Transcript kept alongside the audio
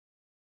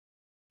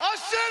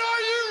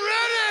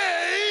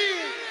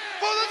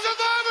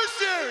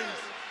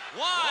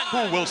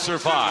Who will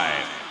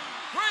survive?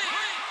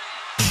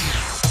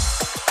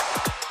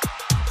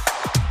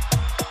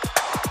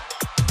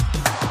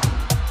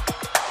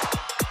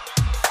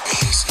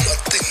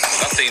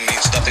 Nothing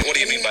means nothing. What do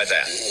you mean by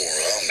that?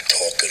 I'm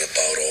talking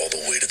about all the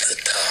way to the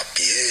top,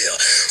 yeah.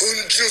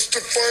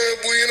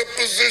 Unjustifiably in a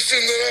position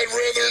that I'd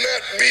rather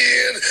not be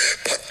in,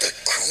 but the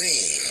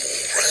cream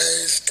will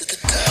rise to the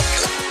top.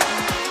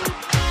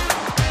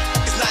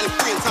 It's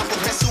 93 and time for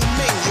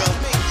WrestleMania.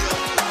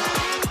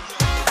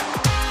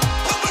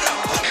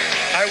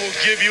 I will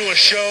give you a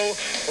show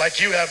like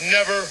you have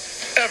never,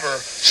 ever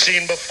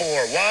seen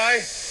before. Why?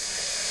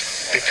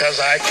 Because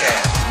I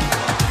can.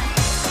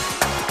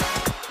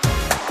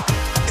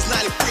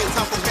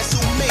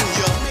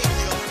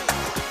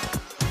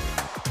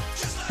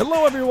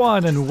 Hello,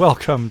 everyone, and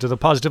welcome to the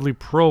Positively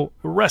Pro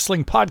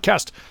Wrestling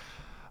Podcast.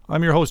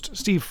 I'm your host,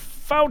 Steve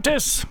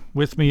Fountas.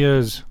 With me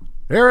is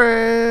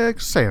Eric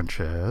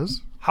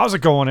Sanchez. How's it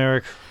going,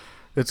 Eric?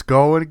 It's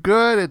going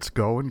good. It's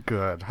going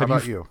good. How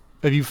about you?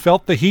 Have you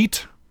felt the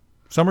heat?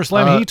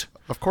 Summerslam heat?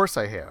 Of course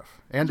I have.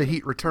 And the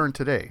heat returned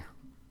today.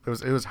 It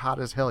was hot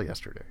as hell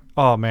yesterday.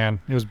 Oh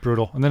man, it was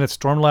brutal. And then it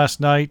stormed last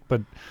night,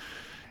 but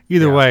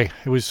either way,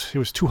 it was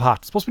too hot.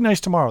 It's supposed to be nice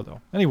tomorrow, though.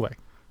 Anyway.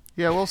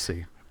 Yeah, we'll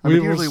see.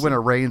 Usually when it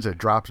rains, it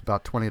drops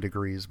about 20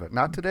 degrees, but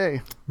not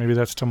today. Maybe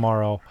that's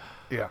tomorrow.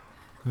 Yeah.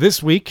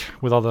 This week,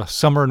 with all the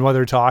summer and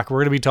weather talk, we're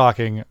going to be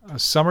talking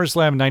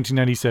SummerSlam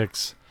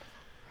 1996,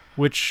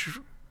 which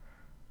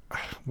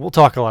we'll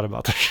talk a lot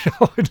about the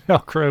show and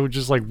how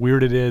just like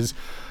weird it is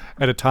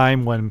at a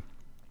time when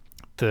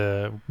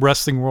the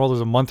wrestling world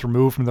is a month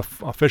removed from the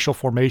official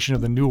formation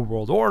of the New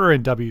World Order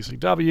in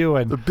WCW,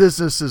 and the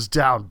business is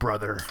down,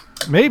 brother.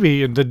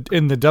 Maybe in the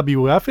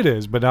WF it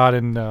is, but not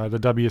in the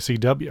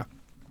WCW.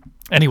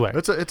 Anyway,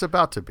 it's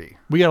about to be.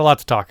 We got a lot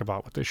to talk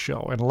about with this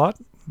show, and a lot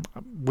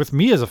with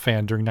me as a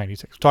fan during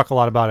 '96. We'll talk a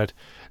lot about it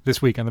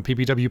this week on the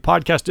PPW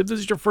podcast. If this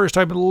is your first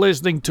time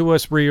listening to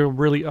us, we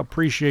really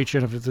appreciate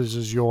you. And if this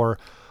is your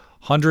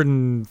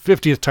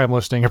 150th time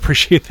listening,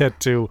 appreciate that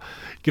too.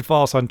 You can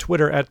follow us on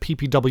Twitter at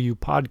PPW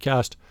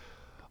Podcast.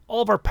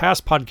 All of our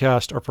past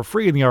podcasts are for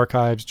free in the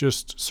archives.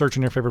 Just search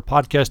in your favorite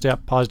podcast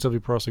app, Positively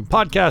Pro Wrestling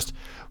Podcast.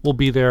 We'll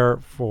be there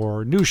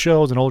for new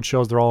shows and old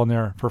shows. They're all in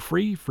there for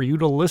free for you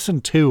to listen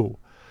to.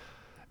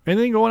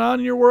 Anything going on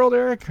in your world,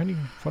 Eric? Any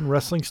fun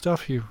wrestling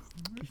stuff?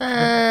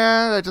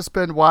 I just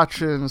been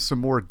watching some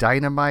more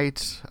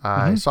Dynamite.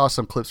 I saw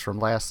some clips from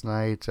last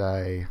night.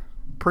 I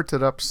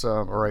printed up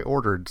I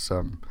ordered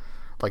some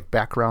like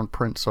background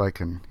print so I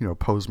can,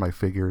 pose my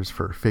figures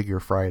for Figure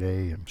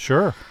Friday. And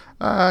sure.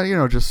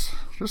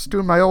 Just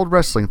doing my old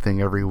wrestling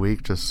thing every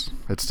week. It's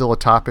still a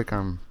topic.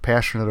 I'm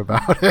passionate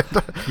about it.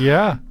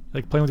 Yeah.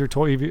 Like playing with your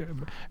toy.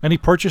 Any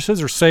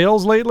purchases or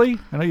sales lately?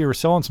 I know you were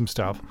selling some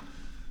stuff.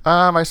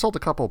 I sold a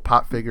couple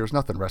pop figures,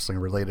 nothing wrestling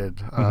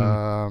related.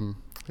 I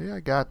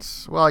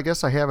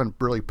guess I haven't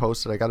really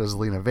posted. I got a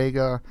Zelina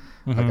Vega.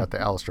 I got the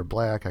Aleister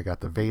Black. I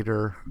got the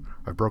Vader.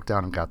 I broke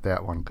down and got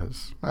that one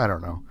because, I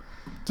don't know.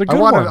 It's a good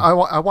one.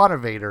 I want a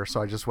Vader,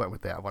 so I just went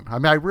with that one. I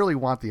mean, I really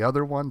want the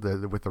other one,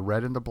 with the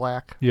red and the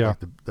black. Yeah.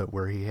 Like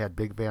where he had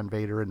Big Van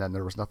Vader and then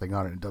there was nothing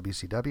on it in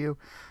WCW.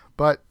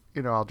 But,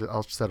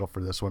 I'll settle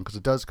for this one because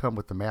it does come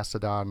with the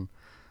Mastodon.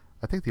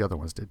 I think the other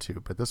ones did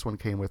too, but this one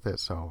came with it.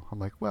 So I'm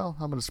like, well,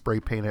 I'm going to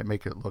spray paint it,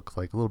 make it look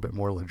like a little bit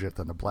more legit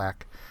than the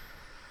black.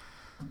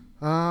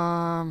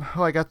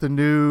 I got the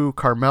new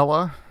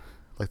Carmella,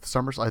 like the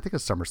SummerSlam. I think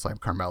it's SummerSlam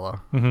Carmella.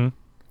 Mm-hmm.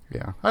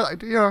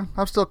 Yeah.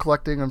 I'm still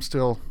collecting. I'm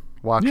still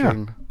watching.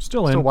 Yeah,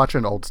 still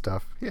watching old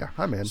stuff. Yeah,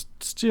 I'm in.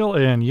 Still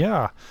in.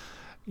 Yeah.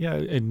 Yeah.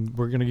 And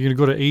you're gonna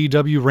go to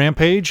AEW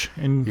Rampage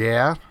and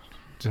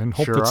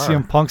hope that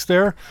CM Punk's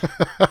there.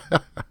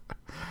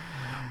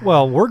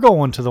 Well, we're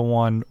going to the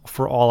one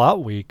for All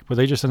Out Week, but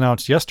they just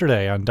announced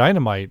yesterday on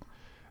Dynamite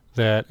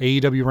that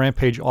AEW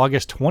Rampage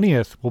August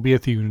 20th will be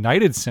at the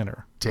United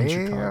Center in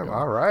Chicago.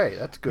 All right.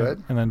 That's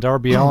good. And then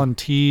Darby Allin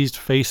teased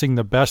facing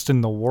the best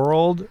in the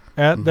world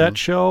at that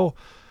show.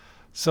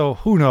 So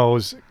who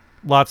knows?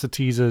 Lots of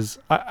teases.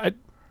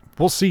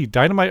 We'll see.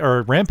 Dynamite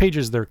or Rampage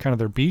is their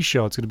B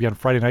show. It's going to be on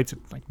Friday nights at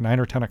like 9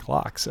 or 10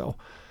 o'clock. So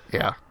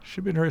yeah,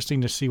 should be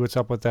interesting to see what's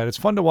up with that. It's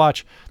fun to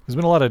watch. There's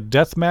been a lot of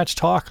deathmatch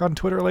talk on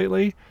Twitter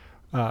lately.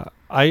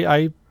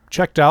 I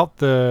checked out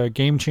the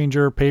Game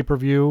Changer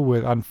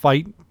pay-per-view on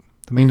Fight,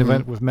 the main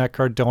event with Matt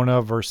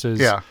Cardona versus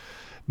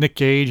Nick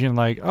Gage, and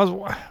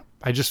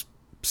I just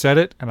said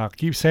it, and I'll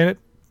keep saying it.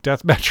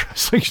 Deathmatch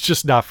wrestling is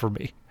just not for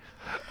me.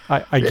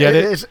 I get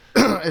it.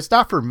 It's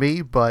not for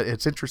me, but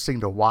it's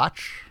interesting to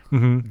watch.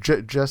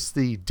 Just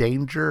the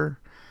danger.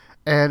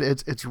 And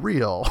it's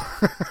real.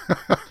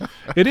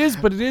 It is,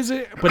 but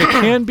it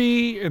can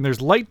be, and there's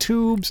light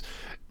tubes,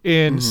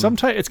 and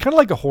sometimes it's kind of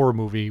like a horror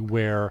movie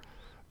where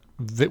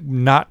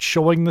not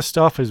showing the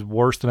stuff is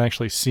worse than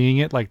actually seeing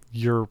it. Like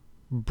your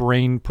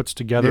brain puts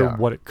together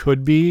what it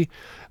could be.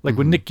 Like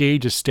when Nick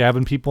Gage is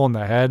stabbing people in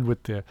the head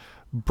with the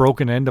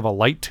broken end of a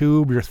light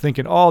tube, you're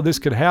thinking, oh, this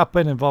could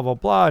happen, and blah blah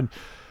blah. And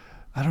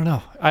I don't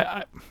know.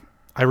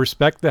 I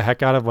respect the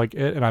heck out of it,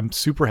 and I'm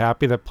super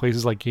happy that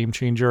places like Game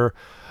Changer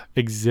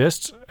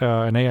exists,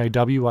 an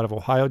AIW out of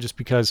Ohio, just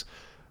because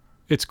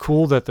it's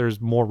cool that there's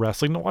more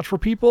wrestling to watch for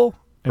people,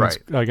 and Right.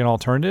 it's like an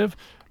alternative.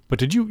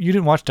 But you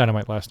didn't watch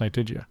Dynamite last night,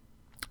 did you?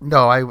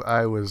 No,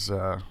 I was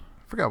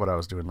forgot what I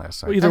was doing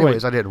last night. Well, either way-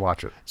 Anyways, I didn't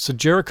watch it. So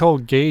Jericho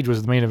Gage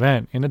was the main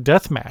event in a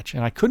death match,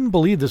 and I couldn't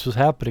believe this was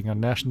happening on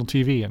national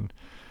TV. And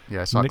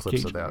Yeah, I saw Nick clips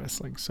Gage of that.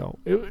 wrestling, so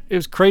it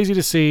was crazy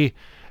to see.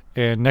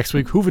 And next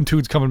week,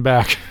 Juventude's coming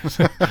back.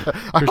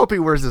 I hope he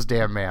wears his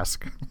damn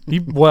mask.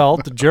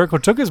 Jericho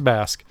took his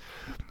mask.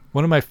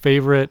 One of my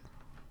favorite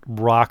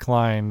Rock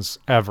lines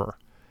ever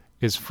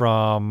is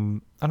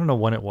from, I don't know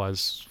when it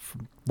was,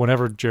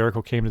 whenever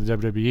Jericho came to the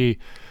WWE,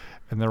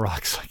 and The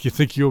Rock's like, you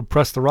think you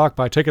impressed The Rock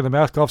by taking the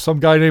mask off some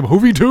guy named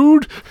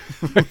Juventude?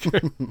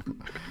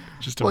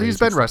 Just Well, he's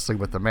amazing been stuff. wrestling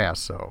with the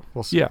mask, so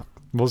we'll see. Yeah,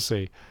 we'll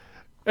see.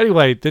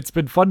 Anyway, it's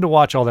been fun to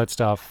watch all that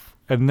stuff.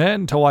 And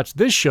then to watch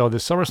this show, the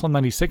SummerSlam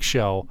 96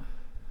 show,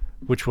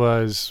 which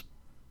was...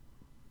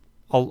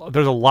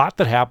 there's a lot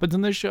that happens in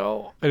this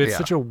show, and it's Yeah.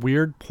 such a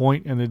weird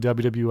point in the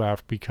WWF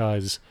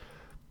because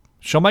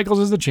Shawn Michaels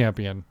is the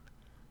champion,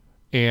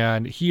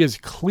 and he is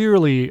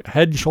clearly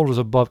head and shoulders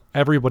above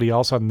everybody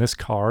else on this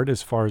card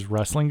as far as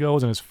wrestling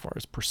goes and as far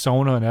as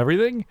persona and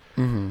everything.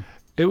 Mm-hmm.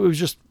 It was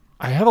just...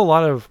 I have a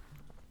lot of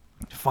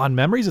fond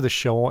memories of the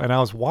show, and I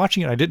was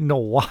watching it. I didn't know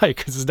why,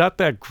 because it's not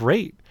that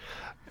great.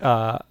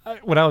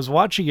 When I was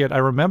watching it, I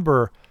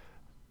remember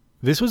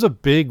this was a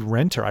big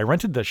renter. I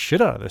rented the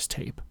shit out of this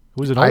tape. It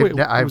was I've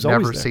always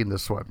never there. seen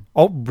this one.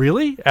 Oh,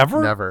 really?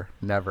 Ever?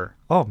 Never.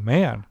 Oh,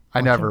 man.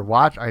 I never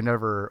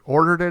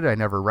ordered it. I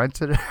never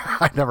rented it.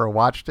 I never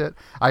watched it.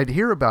 I'd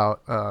hear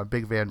about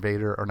Big Van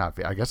Vader, or not,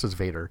 I guess it's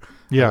Vader,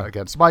 Yeah.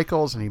 against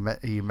Michaels, and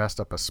he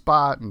messed up a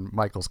spot, and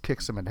Michaels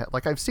kicks him in the head.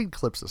 Like, I've seen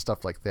clips of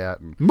stuff like that.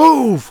 And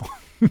Move!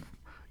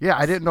 yeah,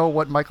 I didn't know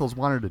what Michaels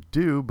wanted to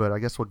do, but I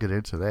guess we'll get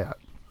into that.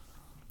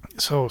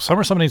 So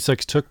SummerSlam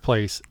 96 took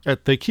place.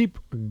 They keep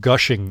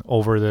gushing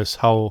over this,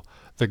 how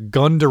the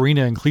Gund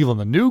Arena in Cleveland,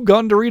 the new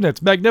Gund Arena,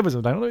 it's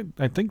magnificent.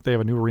 I think they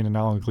have a new arena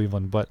now in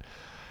Cleveland, but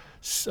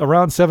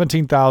around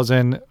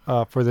 17,000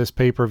 for this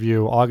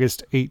pay-per-view,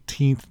 August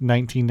 18th,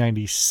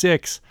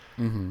 1996.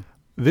 Mm-hmm.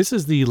 This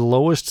is the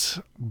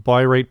lowest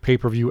buy rate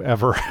pay-per-view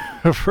ever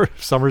for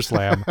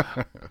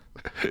SummerSlam.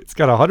 It's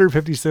got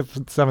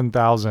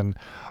 157,000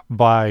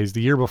 buys.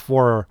 The year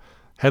before,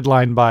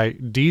 headlined by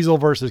Diesel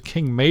versus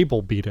King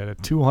Mabel, beat it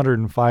at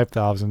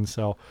 205,000.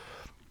 So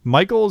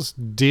Michaels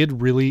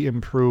did really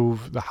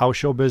improve the house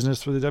show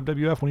business for the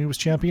WWF when he was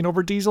champion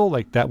over Diesel.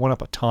 Like, that went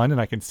up a ton,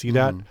 and I can see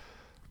that.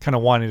 Kind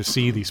of wanting to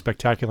see the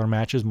spectacular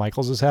matches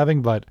Michaels is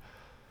having, but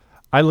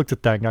I looked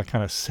at that and got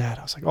kind of sad.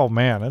 I was like, oh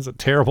man, that's a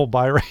terrible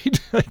buy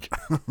rate. Like,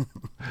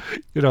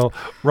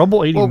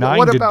 Rumble 89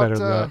 what did about, better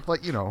than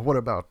that. what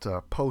about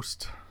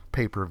post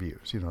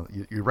pay-per-views?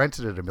 You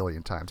rented it a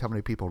million times. How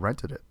many people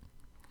rented it?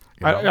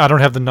 I don't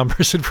have the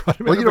numbers in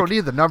front of me. Well, you don't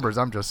need the numbers.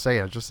 I'm just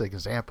saying, just an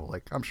example.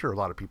 Like, I'm sure a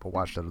lot of people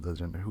watched it other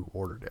than who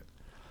ordered it.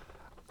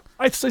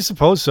 I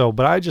suppose so,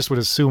 but I just would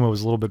assume it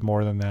was a little bit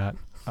more than that.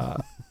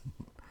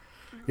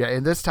 Yeah,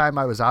 and this time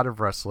I was out of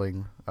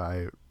wrestling.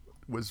 I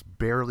was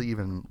barely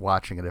even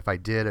watching it. If I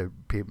did, it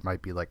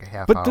might be like a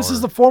half hour. But this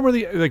is the form of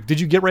did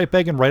you get right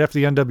back in right after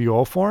the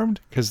NWO formed?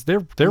 Because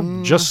they're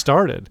just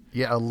started.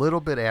 Yeah, a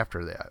little bit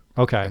after that.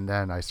 Okay. And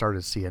then I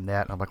started seeing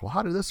that, and I'm like, well,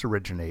 how did this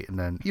originate? And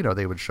then,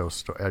 they would show...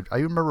 I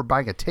remember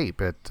buying a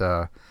tape at,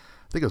 I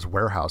think it was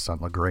Warehouse on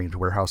LaGrange,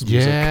 Warehouse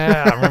Music.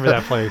 Yeah, I remember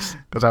that place.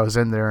 Because I was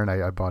in there, and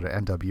I bought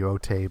an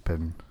NWO tape,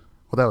 and...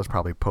 Well, that was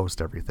probably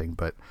post everything,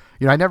 but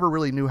I never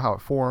really knew how it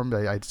formed.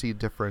 I'd see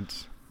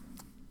different,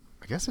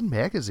 I guess, in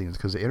magazines,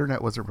 because the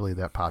internet wasn't really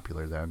that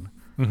popular then,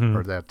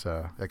 or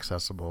that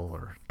accessible,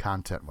 or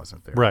content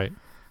wasn't there. Right.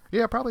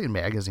 Yeah, probably in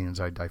magazines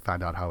I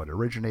found out how it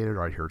originated,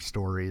 or I'd heard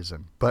stories,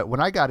 but when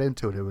I got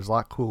into it, it was a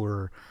lot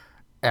cooler.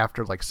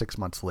 After like 6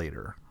 months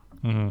later,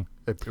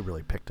 it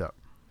really picked up.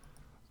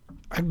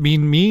 I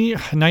mean,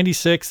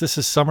 96. This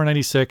is summer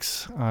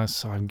 96,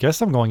 so I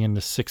guess I'm going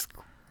into sixth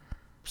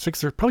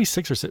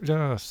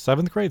or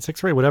seventh grade,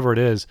 sixth grade, whatever it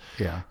is.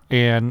 Yeah.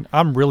 And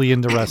I'm really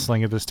into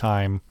wrestling at this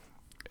time.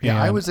 Yeah, and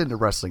I was into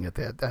wrestling at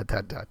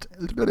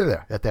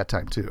that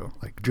time too,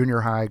 like junior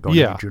high, going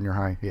to junior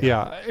high.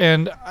 Yeah,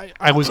 and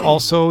I was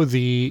also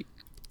the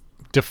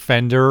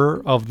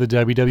defender of the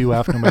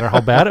WWF, no matter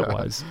how bad it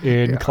was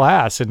in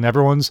class, and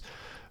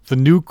the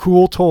new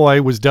cool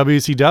toy was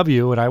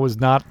WCW,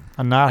 and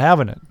I'm not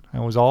having it. I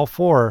was all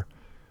for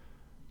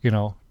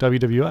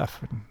WWF.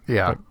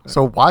 Yeah.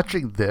 So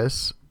watching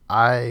this,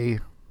 I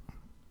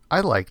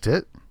liked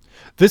it.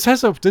 This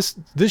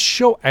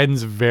show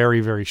ends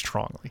very, very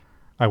strongly,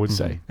 I would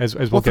say, as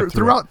we'll get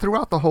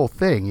throughout the whole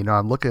thing.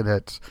 I'm looking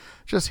at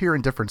just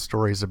hearing different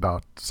stories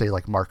about, say,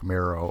 like Mark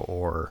Marrow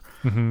or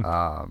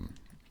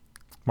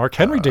Mark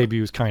Henry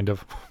debuts, kind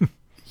of.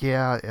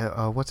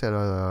 Yeah, what's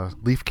that?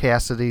 Leaf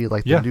Cassidy,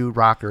 like the new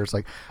rockers.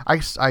 Like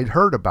I'd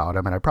heard about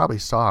him, and I probably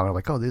saw him. I'm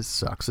like, oh, this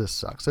sucks.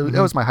 So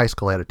that was my high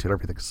school attitude.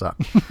 Everything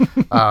sucked.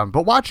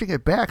 But watching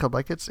it back, I'm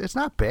like, it's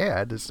not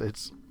bad.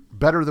 It's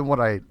better than what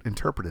I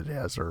interpreted it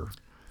as or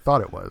thought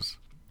it was.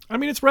 I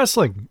mean, it's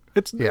wrestling.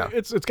 It's Yeah.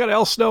 It's got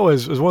Al Snow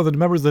as one of the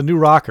members of the New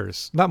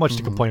Rockers. Not much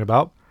to complain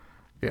about.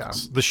 Yeah.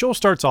 The show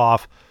starts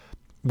off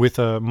with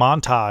a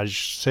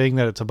montage saying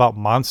that it's about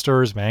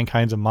monsters.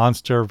 Mankind's a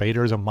monster.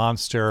 Vader's a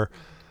monster.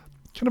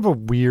 Kind of a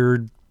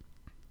weird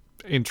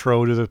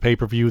intro to the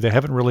pay-per-view. They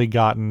haven't really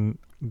gotten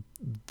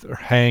the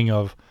hang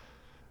of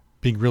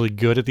being really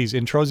good at these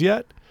intros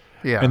yet.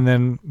 Yeah. And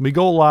then we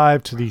go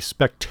live to the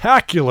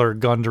spectacular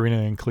Gund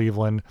Arena in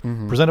Cleveland,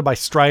 presented by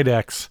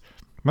Stridex.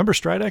 Remember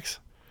Stridex?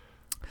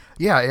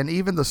 Yeah, and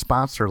even the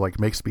sponsor like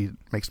makes me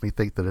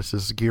think that this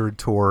is geared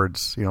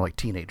towards, like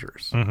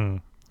teenagers. Mm-hmm.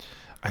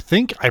 I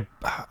think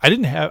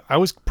I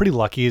was pretty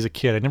lucky as a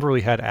kid. I never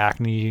really had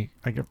acne.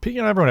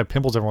 Everyone had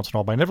pimples every once in a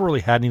while, but I never really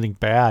had anything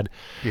bad.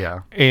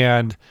 Yeah.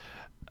 And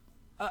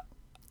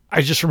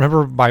I just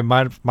remember my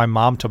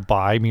mom to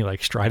buy me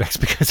like Stridex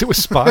because it was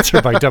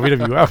sponsored by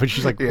WWF, and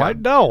she's like, "Why?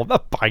 No, I'm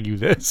not buying you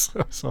this."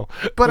 So,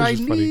 but I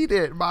need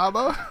it,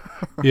 Mama.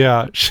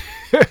 Yeah,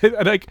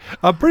 and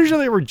I'm pretty sure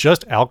they were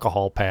just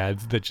alcohol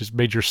pads that just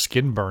made your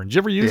skin burn. Did you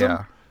ever use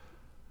them?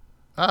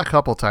 A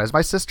couple times.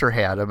 My sister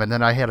had them, and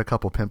then I had a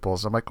couple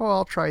pimples. I'm like,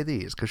 I'll try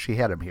these because she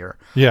had them here.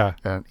 Yeah,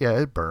 and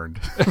it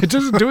burned. It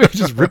doesn't do it; it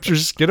just rips your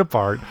skin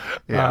apart.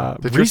 Yeah.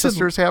 Did your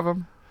sisters have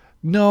them?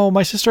 No,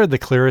 my sister had the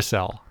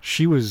Clearasil.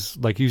 She was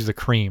like used the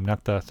cream,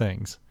 not the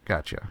things.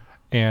 Gotcha.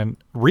 And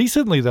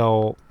recently,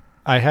 though,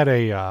 I had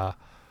a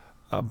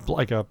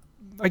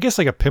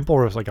pimple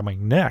or like on my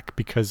neck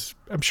because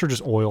I'm sure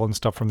just oil and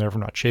stuff from there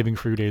from not shaving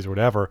for a few days or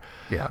whatever.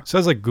 Yeah. So I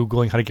was like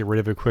Googling how to get rid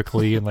of it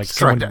quickly and like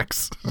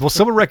Stridex.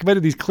 someone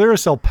recommended these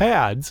Clearasil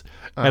pads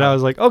and I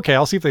was like, okay,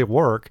 I'll see if they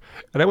work.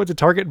 And I went to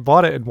Target and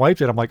bought it and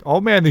wiped it. I'm like,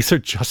 oh man, these are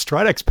just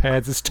Stridex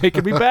pads. It's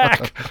taking me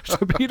back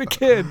to being a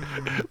kid.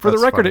 For the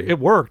record, it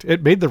worked.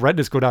 It made the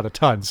redness go down a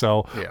ton.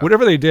 So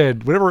whatever they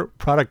did, whatever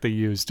product they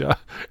used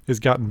has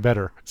gotten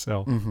better.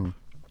 So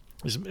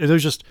it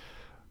was just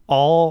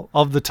all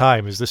of the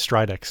time is this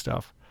Stridex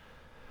stuff.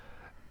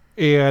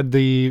 And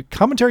the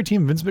commentary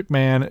team, Vince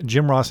McMahon,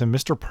 Jim Ross, and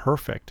Mr.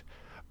 Perfect.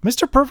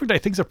 Mr. Perfect, I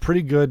think, is a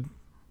pretty good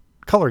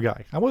color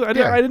guy. I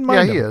didn't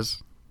mind him. Yeah, he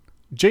is.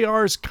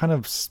 JR's kind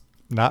of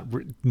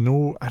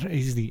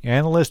he's the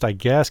analyst, I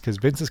guess, because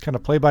Vince is kind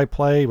of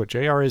play-by-play, but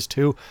JR is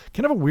too.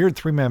 Kind of a weird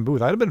three-man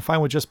booth. I'd have been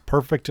fine with just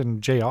Perfect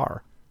and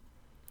JR.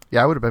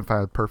 Yeah, I would have been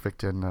fine with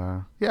Perfect and,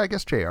 I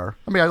guess JR.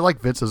 I mean, I like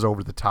Vince's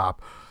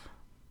over-the-top,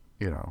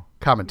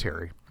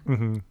 commentary.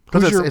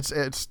 Because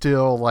it's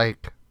still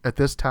like at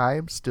this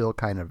time still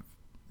kind of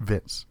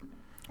Vince.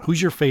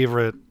 Who's your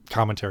favorite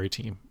commentary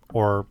team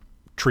or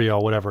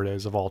trio, whatever it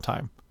is, of all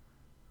time?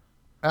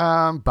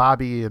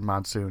 Bobby and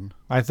Monsoon.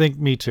 I think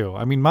me too.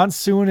 I mean,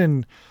 Monsoon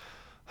and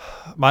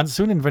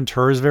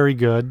Ventura is very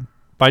good,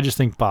 but I just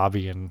think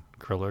Bobby and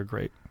Gorilla are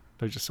great.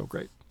 They're just so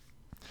great.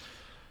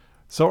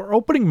 So our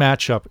opening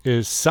matchup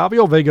is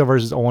Savio Vega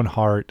versus Owen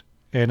Hart.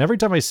 And every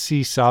time I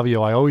see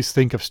Savio, I always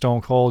think of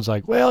Stone Cold. It's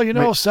like,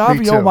 well,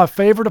 Savio, my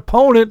favorite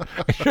opponent.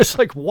 And you're just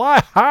like,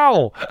 why?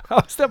 How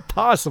is that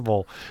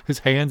possible? His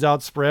hands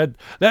outspread.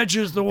 That's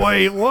just the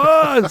way it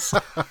was.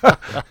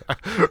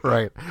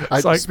 Right.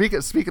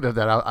 Speaking of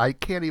that, I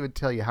can't even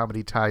tell you how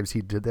many times he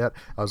did that.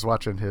 I was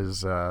watching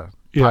his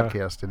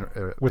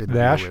podcast with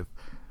Nash.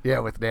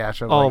 With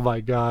Nash.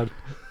 My God.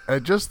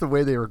 And just the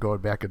way they were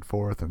going back and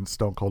forth, and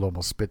Stone Cold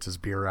almost spits his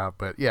beer out.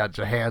 But yeah,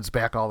 hands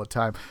back all the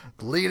time,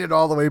 leaning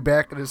all the way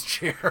back in his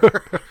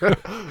chair.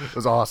 It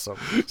was awesome.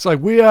 It's like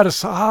we had a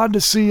Honda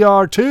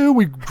CR2.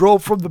 We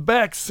drove from the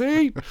back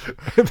seat,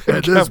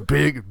 and this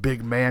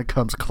big man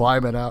comes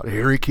climbing out.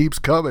 Here he keeps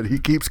coming. He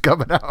keeps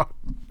coming out.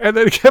 And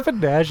then Kevin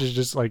Nash is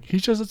just like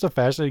such a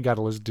fascinating guy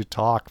to listen to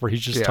talk. Where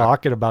he's just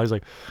talking about. He's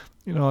like,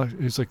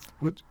 he's like,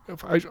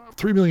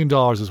 $3 million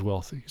is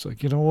wealthy. He's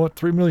like, you know what?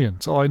 $3 million.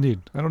 That's all I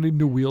need. I don't need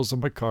new wheels on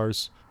my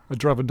cars. I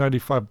drive a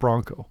 95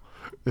 Bronco.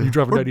 You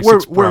drive a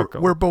 96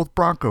 Bronco. We're both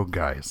Bronco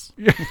guys.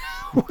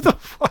 Who the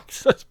fuck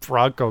says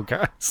Bronco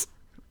guys?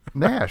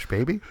 Nash,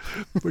 baby.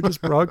 We're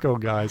just Bronco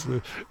guys.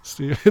 And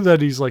then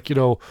he's like,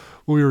 when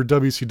we were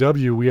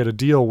WCW, we had a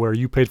deal where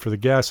you paid for the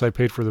gas, I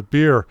paid for the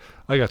beer.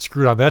 I got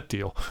screwed on that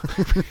deal.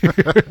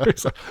 Like,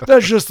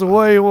 that's just the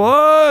way it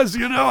was.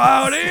 You know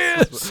how it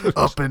is.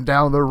 Up and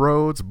down the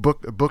roads,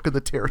 book of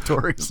the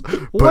territories,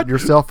 putting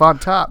yourself on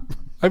top.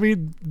 I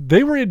mean,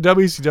 they were in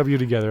WCW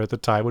together at the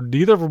time when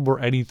neither of them were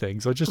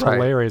anything. So it's just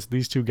hilarious.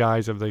 These two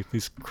guys have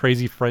this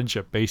crazy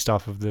friendship based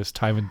off of this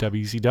time in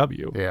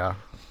WCW. Yeah.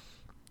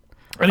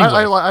 Anyway,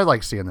 I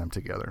like seeing them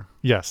together.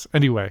 Yes.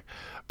 Anyway,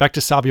 back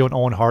to Savio and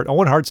Owen Hart.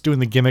 Owen Hart's doing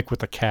the gimmick with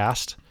the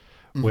cast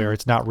where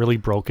it's not really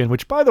broken,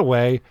 which, by the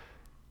way,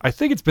 I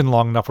think it's been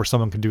long enough where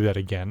someone can do that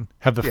again.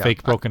 Have the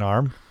fake broken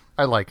arm.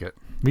 I like it.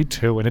 Me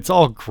too. And it's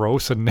all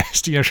gross and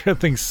nasty.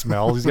 Everything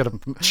smells. He's got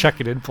to check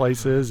it in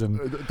places.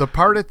 And the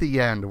part at the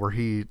end where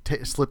he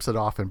slips it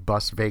off and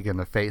busts Vega in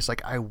the face,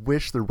 like, I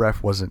wish the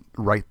ref wasn't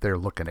right there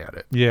looking at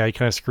it. Yeah, he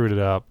kind of screwed it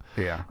up.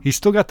 Yeah. He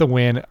still got the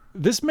win.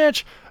 This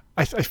match,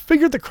 I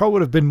figured the crowd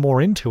would have been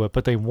more into it,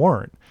 but they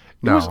weren't.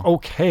 It was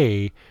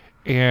okay.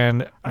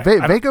 And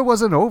Vega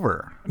wasn't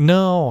over.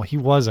 No, he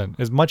wasn't.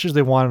 As much as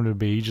they wanted him to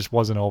be, he just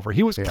wasn't over.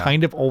 He was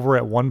kind of over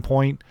at one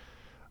point,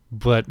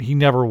 but he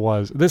never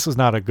was. This was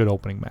not a good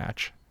opening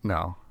match.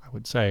 No. I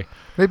would say.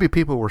 Maybe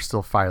people were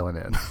still filing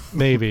in.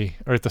 Maybe.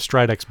 Or at the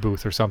Stridex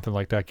booth or something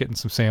like that, getting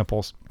some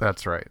samples.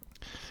 That's right.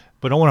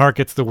 But Owen Hart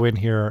gets the win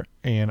here,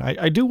 and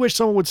I do wish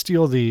someone would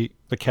steal the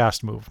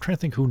cast move. I'm trying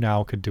to think who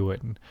now could do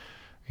it. And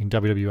in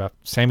WWF,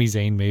 Sami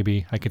Zayn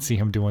maybe. I could see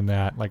him doing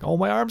that. Like, oh,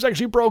 my arm's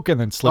actually broken,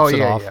 then slips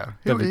it off. Yeah.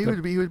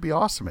 He would be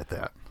awesome at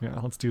that.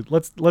 Yeah, let's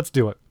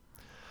do it.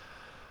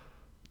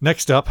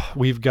 Next up,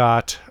 we've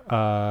got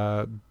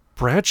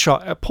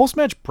Bradshaw.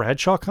 Post-match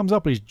Bradshaw comes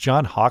up, but he's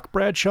John Hawk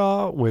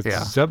Bradshaw with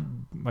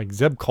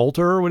Zeb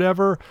Coulter or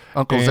whatever.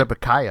 Uncle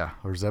Zebekiah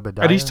or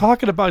Zebediah. And he's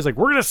talking about, he's like,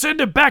 we're going to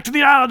send him back to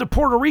the island of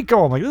Puerto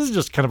Rico. I'm like, this is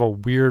just kind of a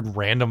weird,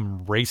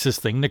 random, racist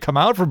thing to come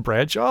out from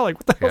Bradshaw. Like,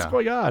 what the hell's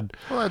going on?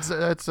 Well,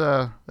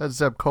 that's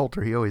Zeb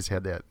Coulter. He always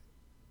had that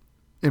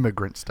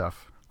immigrant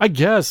stuff. I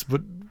guess,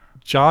 but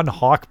John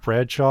Hawk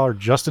Bradshaw or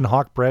Justin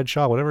Hawk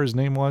Bradshaw, whatever his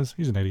name was,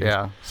 he's an idiot.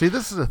 Yeah. See,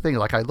 this is the thing.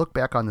 Like, I look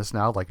back on this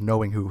now, like,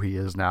 knowing who he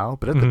is now.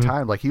 But at the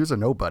time, like, he was a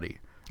nobody.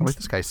 I'm like,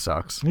 this guy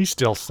sucks. He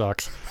still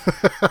sucks.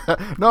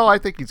 No, I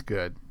think he's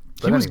good.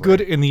 But he was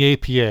good in the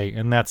APA,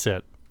 and that's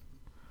it.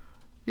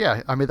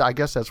 Yeah, I mean, I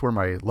guess that's where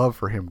my love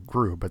for him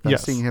grew. But then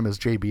seeing him as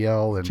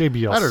JBL and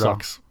JBL I don't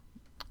sucks. Know,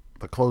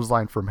 the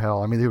clothesline from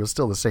hell. I mean, it was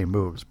still the same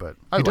moves, but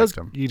I liked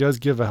him. He does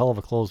give a hell of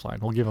a clothesline.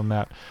 We'll give him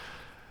that.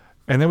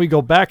 And then we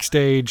go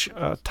backstage.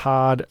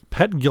 Todd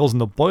Pettingill's in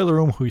the boiler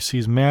room, who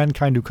sees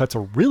Mankind, who cuts a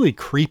really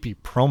creepy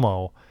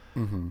promo.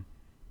 Mm-hmm.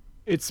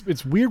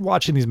 It's weird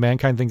watching these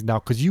Mankind things now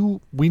because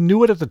we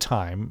knew it at the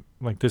time,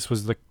 like this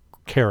was the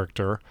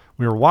character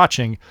we were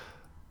watching,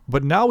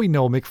 but now we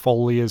know Mick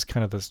Foley is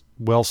kind of this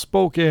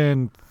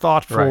well-spoken,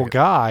 thoughtful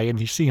guy,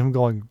 and you see him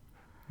going,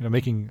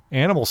 making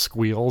animal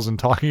squeals and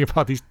talking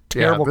about these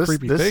terrible,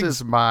 creepy things. This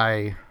is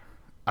my.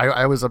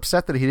 I was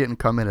upset that he didn't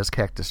come in as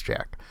Cactus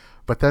Jack.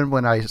 But then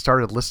when I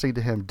started listening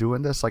to him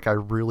doing this, like I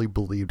really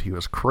believed he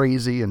was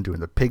crazy and doing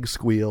the pig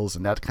squeals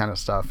and that kind of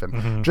stuff.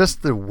 And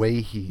just the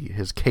way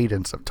his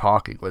cadence of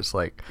talking was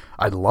like,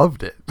 I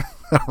loved it.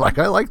 Like,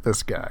 I like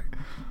this guy.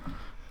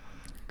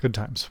 Good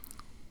times.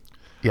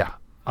 Yeah.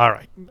 All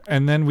right.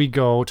 And then we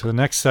go to the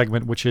next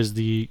segment, which is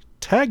the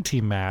tag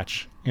team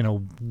match in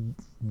a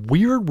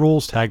weird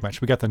rules tag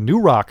match. We got the New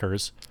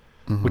Rockers,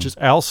 which is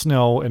Al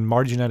Snow and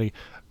Marty Jannetty.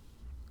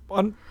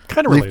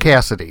 Kind of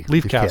related.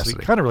 Leaf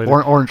Cassidy. Kind of related.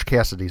 Orange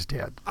Cassidy's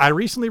dad. I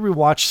recently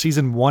rewatched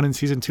season 1 and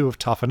season 2 of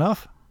Tough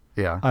Enough.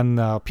 Yeah.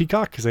 On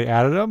Peacock because they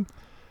added them.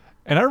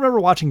 And I remember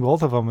watching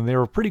both of them, and they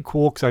were pretty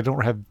cool because I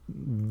don't have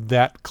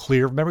that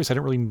clear of memories. I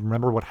didn't really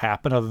remember what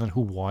happened other than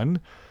who won.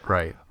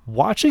 Right.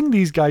 Watching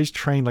these guys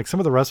train, like some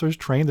of the wrestlers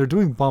train, they're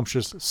doing bumps,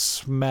 just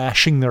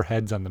smashing their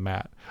heads on the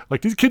mat.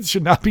 Like, these kids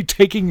should not be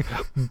taking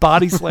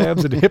body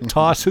slams and hip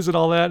tosses and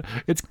all that.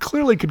 It's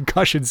clearly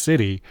Concussion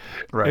City.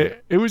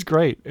 Right. It was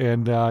great.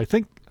 And I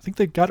think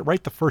they got it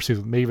right the first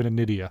season with Maven and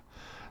Nydia.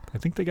 I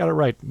think they got it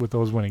right with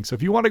those winnings. So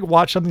if you want to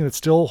watch something that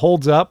still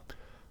holds up,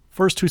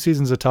 first 2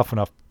 seasons are Tough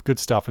Enough. Good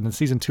stuff. And then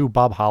season 2,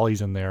 Bob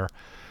Holly's in there.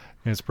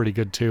 And it's pretty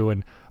good too.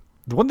 And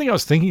the one thing I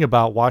was thinking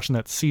about watching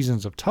that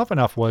seasons of Tough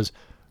Enough was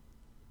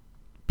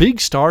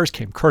big stars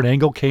came. Kurt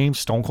Angle came.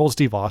 Stone Cold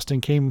Steve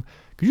Austin came.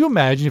 Could you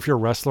imagine if you're a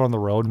wrestler on the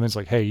road and it's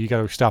like, hey, you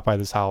got to stop by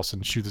this house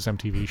and shoot this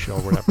MTV show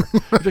or whatever?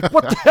 You're like,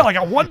 what the hell? I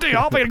got one day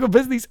off. I got to go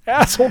visit these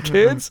asshole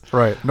kids.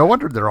 Right. No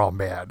wonder they're all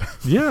mad.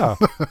 Yeah.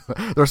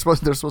 They're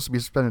supposed to be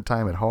spending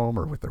time at home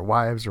or with their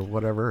wives or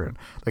whatever, and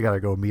they got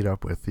to go meet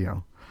up with,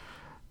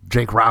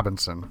 Jake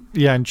Robinson.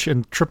 Yeah,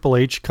 and Triple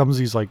H comes.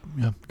 He's like,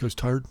 yeah, you guys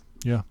tired?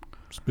 Yeah,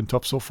 it's been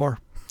tough so far.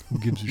 Who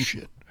gives a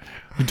shit?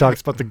 He talks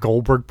about the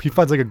Goldberg. He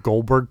finds like a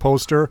Goldberg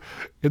poster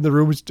in the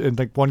room, in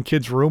like one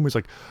kid's room. He's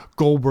like,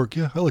 Goldberg,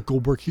 yeah, I like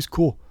Goldberg. He's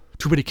cool.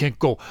 Too bad he can't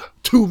go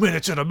 2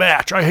 minutes in a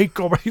match. I hate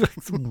Goldberg. He like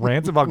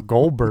rants about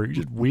Goldberg. He's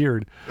just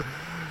weird.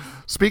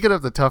 Speaking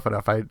of the Tough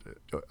Enough, I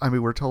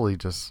mean, we're totally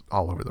just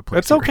all over the place.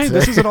 It's okay.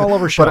 This is an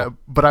all-over show.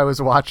 But I was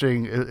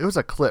watching. It was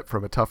a clip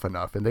from a Tough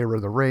Enough, and they were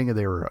in the ring, and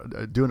they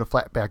were doing a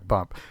flat back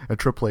bump. And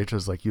Triple H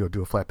is like,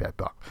 do a flat back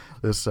bump.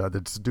 This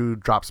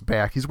dude drops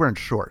back. He's wearing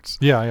shorts.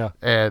 Yeah.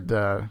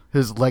 And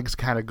his legs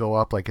kind of go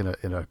up like in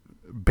a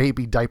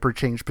baby diaper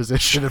change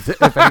position, if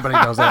anybody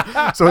knows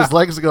that. So his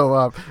legs go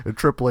up, and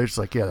Triple H is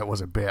like, yeah, that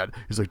wasn't bad.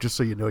 He's like, just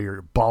so you know,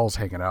 your balls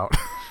hanging out.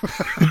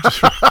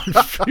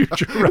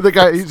 The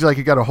guy, he's like,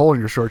 you got a hole in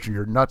your shorts and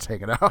your nuts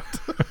hanging out.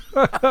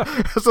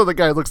 So the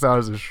guy looks down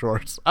at his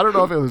shorts. I don't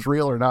know if it was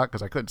real or not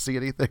because I couldn't see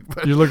anything.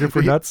 But you're looking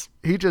for nuts?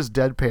 He just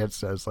deadpan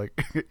says, like,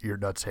 your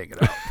nuts hanging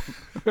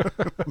out.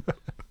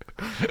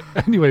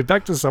 Anyway,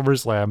 back to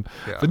SummerSlam.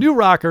 Yeah. The New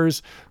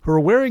Rockers, who are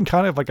wearing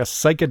kind of like a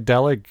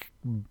psychedelic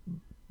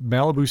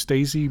Malibu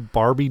Stacy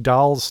Barbie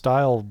doll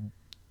style.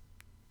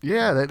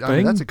 Yeah,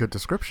 that's a good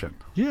description.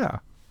 Yeah,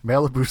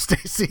 Malibu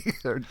Stacy.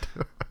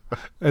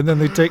 And then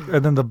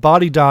then the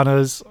Body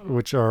Donnas,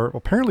 which are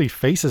apparently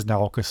faces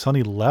now because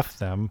Sonny left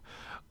them,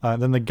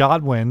 Then the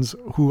Godwins,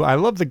 who I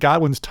love the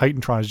Godwins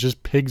Titantron is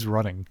just pigs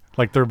running.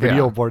 Like their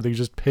video board, they're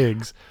just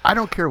pigs. I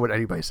don't care what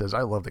anybody says.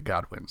 I love the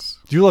Godwins.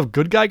 Do you love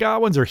good guy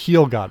Godwins or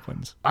heel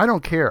Godwins? I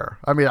don't care.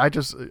 I mean, I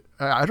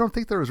don't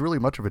think there was really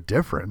much of a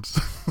difference.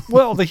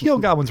 Well, the heel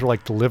Godwins were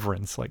like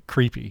Deliverance, like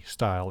creepy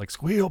style, like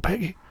squeal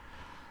piggy.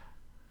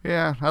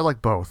 Yeah, I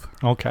like both.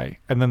 Okay.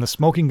 And then the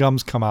Smoking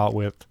Gums come out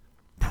with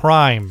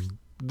Prime.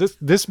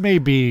 This may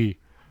be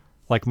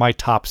like my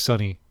top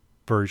Sunny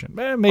version.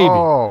 Maybe.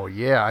 Oh,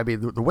 yeah. I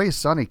mean, the way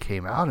Sunny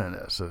came out in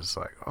this is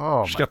like,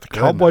 oh, She's my got the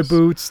goodness. cowboy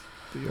boots,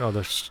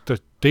 the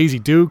Daisy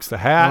Dukes, the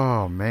hat.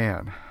 Oh,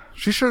 man.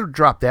 She should have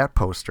dropped that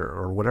poster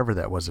or whatever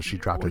that was that she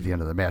dropped at the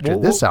end of the match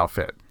in this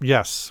outfit.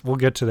 Yes, we'll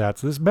get to that.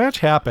 So this match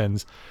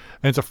happens,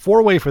 and it's a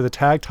 4-way for the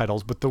tag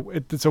titles, but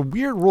it's a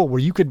weird rule where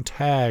you can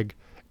tag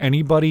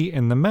anybody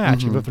in the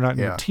match, even if they're not in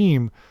your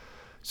team.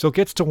 So it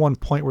gets to one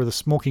point where the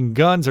Smoking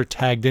Guns are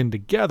tagged in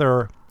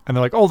together, and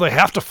they're like, oh, they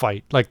have to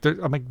fight. Like,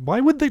 I'm like, why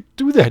would they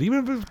do that?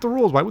 Even if it's the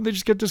rules, why wouldn't they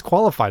just get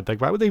disqualified?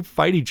 Like, why would they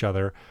fight each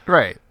other?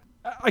 Right.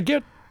 I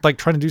get, like,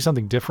 trying to do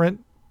something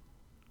different,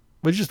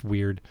 but it's just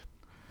weird.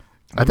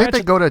 I think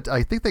they go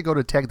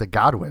to tag the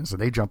Godwins,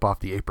 and they jump off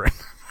the apron.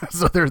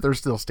 So they're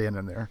still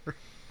standing there.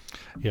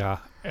 Yeah.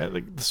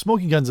 Like, the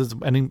Smoking Guns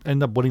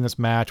end up winning this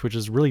match, which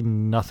is really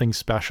nothing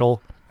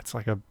special. It's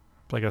like a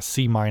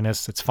C-.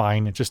 It's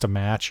fine. It's just a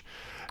match.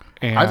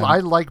 And I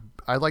like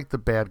the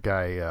bad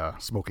guy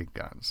Smoking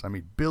Guns. I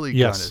mean, Billy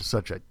Gunn is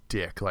such a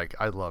dick. Like,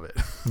 I love it.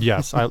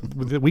 Yes.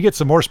 We get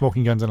some more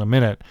Smoking Guns in a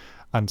minute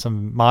on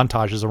some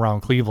montages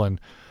around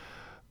Cleveland.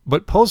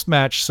 But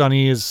post-match,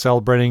 Sunny is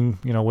celebrating,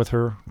 with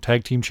her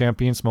tag team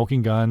champion,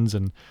 Smoking Guns,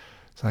 and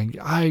saying,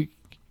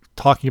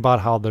 talking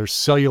about how there's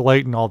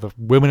cellulite and all the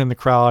women in the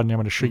crowd, and I'm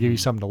going to show you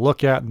something to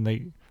look at. And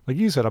they, like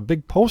you said, a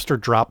big poster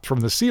dropped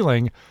from the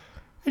ceiling.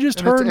 It just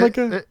turned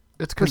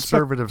it's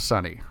conservative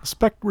Sunny.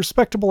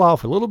 Respectable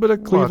outfit. A little bit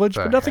of cleavage,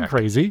 but nothing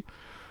crazy.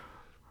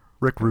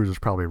 Rick Rude is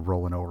probably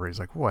rolling over. He's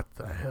like, what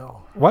the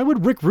hell? Why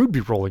would Rick Rude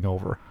be rolling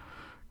over?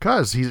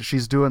 Because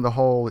she's doing the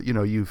whole,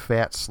 you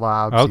fat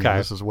slobs. Okay.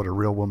 This is what a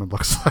real woman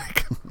looks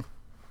like.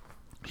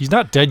 He's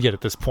not dead yet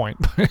at this point.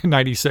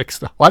 96,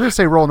 though. Well, I didn't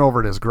say rolling over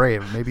in his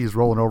grave. Maybe he's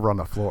rolling over on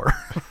the floor.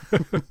 Or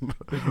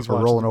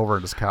rolling over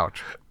in his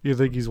couch. You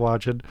think he's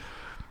watching?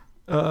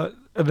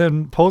 And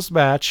then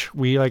post-match,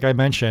 like I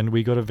mentioned,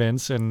 we go to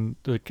Vince and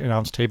the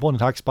announce table and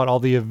talks about all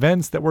the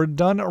events that were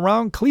done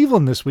around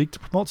Cleveland this week to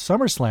promote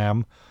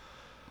SummerSlam.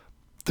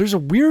 There's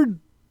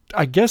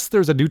I guess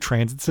there's a new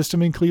transit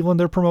system in Cleveland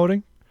they're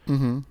promoting.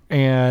 Mm-hmm.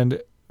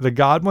 And the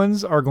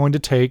Godwins are going to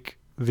take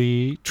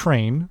the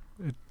train,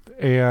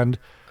 and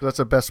that's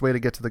the best way to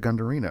get to the Gun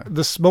Arena.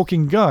 The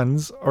Smoking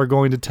Guns are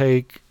going to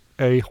take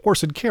a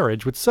horse and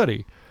carriage with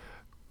Suddy.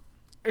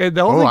 And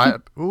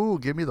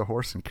give me the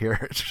horse and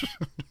carriage.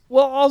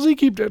 Well, all they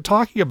keep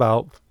talking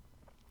about,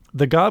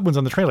 the Godwins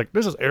on the train, like,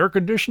 this is air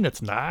conditioned,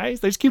 it's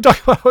nice. They just keep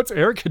talking about how it's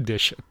air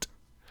conditioned.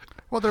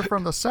 Well, they're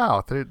from the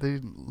South.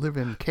 They live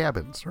in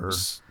cabins or.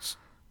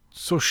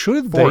 So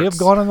should they have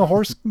gone on the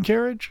horse and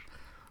carriage?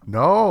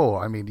 No,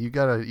 I mean you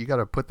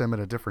gotta put them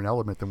in a different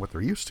element than what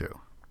they're used to.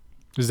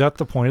 Is that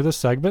the point of this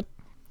segment?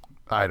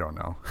 I don't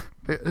know.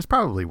 It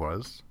probably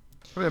was.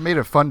 I mean, it made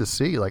it fun to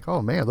see. Like,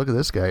 oh man, look at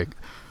this guy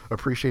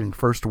appreciating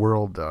first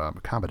world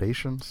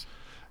accommodations.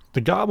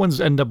 The Godwins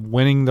end up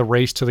winning the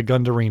race to the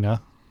Gun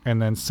Arena, and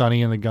then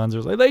Sonny and the Guns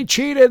are like, they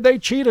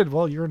cheated.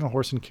 Well, you're in a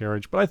horse and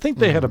carriage, but I think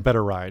they had a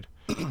better ride.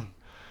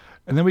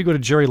 And then we go to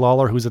Jerry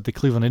Lawler, who's at the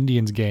Cleveland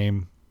Indians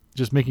game,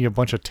 just making a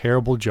bunch of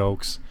terrible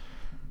jokes.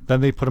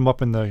 Then they put him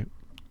up in the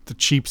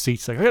cheap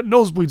seats, like, I got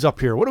nosebleeds up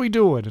here. What are we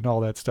doing? And all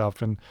that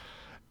stuff. And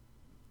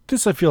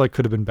this, I feel like,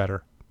 could have been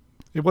better.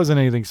 It wasn't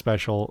anything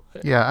special.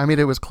 Yeah, I mean,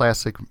 it was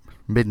classic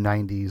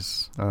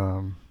mid-90s,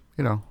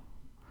 We're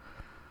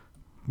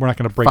not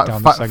going to break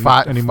down the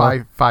segment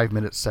anymore.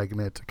 5-minute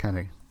segment to kind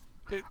of.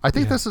 I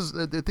think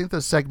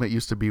the segment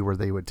used to be where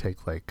they would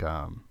take like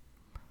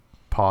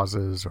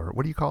pauses, or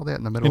what do you call that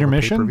in the middle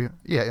intermission? of a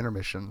pay-per-view? Yeah,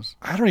 intermissions.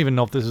 I don't even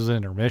know if this is an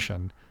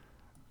intermission,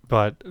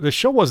 but the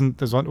show was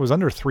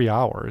under 3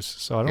 hours,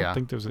 so I don't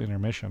think there was an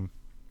intermission.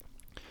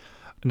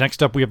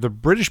 Next up, we have the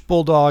British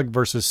Bulldog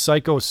versus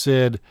Psycho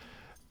Sid.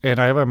 And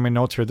I have in my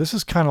notes here, this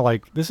is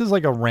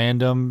like a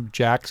random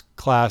Jack's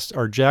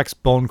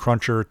Bone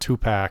Cruncher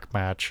 2-pack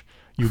match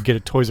you get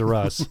at Toys R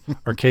Us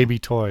or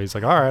KB Toys.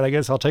 Like, all right, I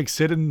guess I'll take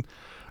Sid and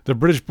the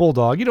British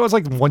Bulldog. It's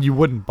like one you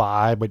wouldn't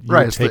buy, but you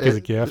would take as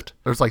a gift.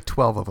 There's like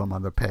 12 of them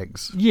on the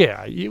pegs.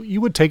 Yeah,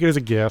 you would take it as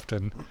a gift.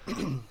 And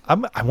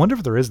I wonder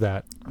if there is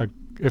that.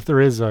 If there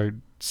is a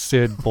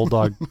Sid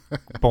Bulldog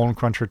Bone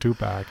Cruncher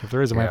 2-pack. If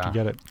there is, I might have to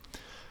get it.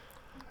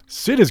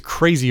 Sid is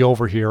crazy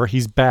over here.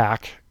 He's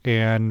back,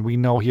 and we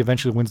know he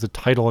eventually wins the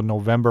title in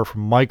November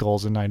from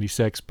Michaels in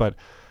 96, but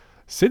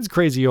Sid's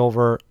crazy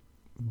over.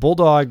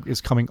 Bulldog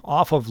is coming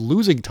off of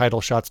losing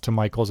title shots to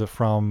Michaels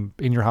from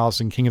In Your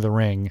House and King of the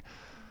Ring,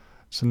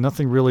 so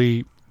nothing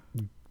really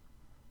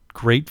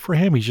great for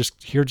him. He's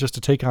just here just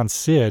to take on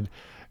Sid,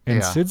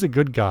 and Sid's a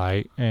good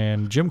guy,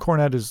 and Jim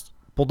Cornette is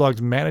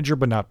Bulldog's manager,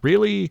 but not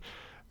really.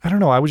 I don't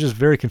know. I was just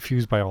very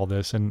confused by all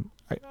this, and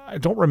I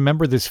don't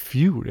remember this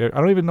feud. I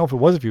don't even know if it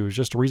was a feud. It was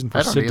just a reason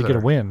for Sid to get a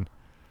win.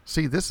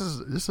 See, this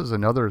is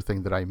another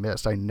thing that I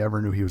missed. I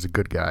never knew he was a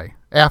good guy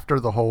after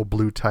the whole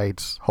blue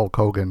tights Hulk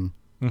Hogan,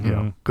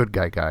 good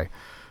guy.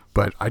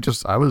 But I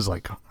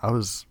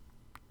was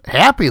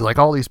happy. Like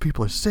all these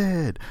people are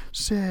Sid.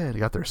 They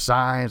got their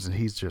signs, and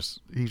he's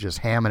just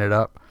hamming it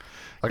up.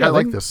 Like I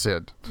like this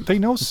Sid. They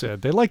know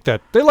Sid. They like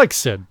that. They like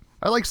Sid.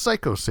 I like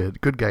Psycho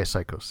Sid. Good guy,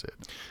 Psycho Sid.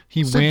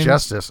 He Sid wins.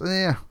 Justice.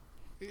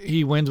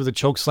 He wins with a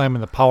choke slam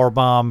and the power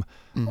bomb.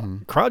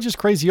 Crowd just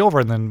crazy over,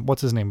 and then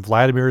what's his name?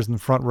 Vladimir's in the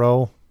front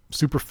row.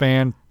 Super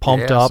fan,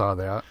 pumped up. I saw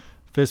that.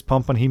 Fist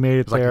pumping. He made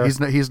it there.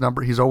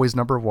 He's always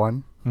number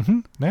one.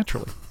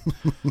 Naturally.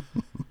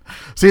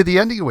 See, the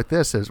ending with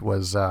this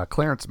was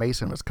Clarence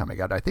Mason was coming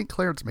out. I think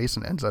Clarence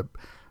Mason ends up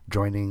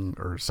joining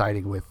or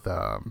siding with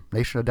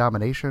Nation of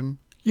Domination.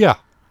 Yeah.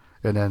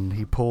 And then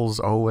he pulls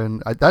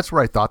Owen. That's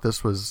where I thought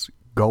this was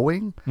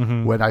going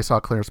when I saw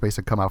Clarence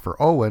Mason come out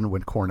for Owen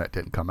when Cornette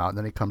didn't come out. And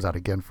then he comes out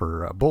again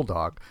for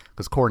Bulldog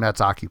because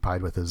Cornette's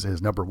occupied with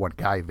his number one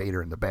guy,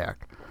 Vader, in the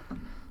back.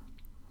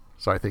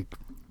 So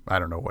I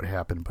don't know what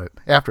happened, but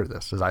after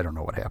this I don't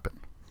know what happened.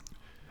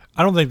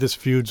 I don't think this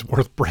feud's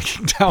worth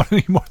breaking down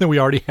any more than we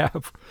already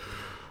have.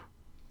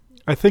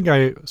 I think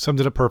I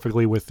summed it up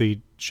perfectly with the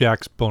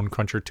Jack's Bone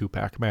Cruncher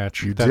 2-pack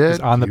match that is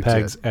on the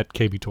pegs at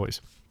KB Toys.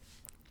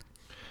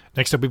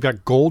 Next up, we've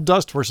got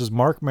Goldust versus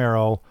Mark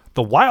Marrow,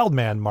 the Wild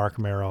Man Mark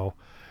Marrow.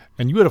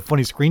 And you had a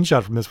funny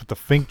screenshot from this with the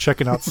Fink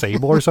checking out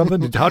Sable or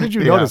something. How did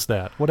you notice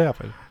that? What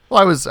happened?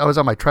 Well, I was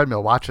on my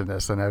treadmill watching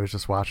this, and I was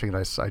just watching, and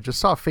I just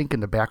saw Fink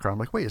in the background. I'm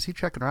like, wait, is he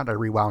checking around? I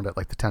rewound it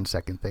like the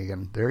 10-second thing,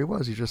 and there he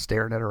was. He's just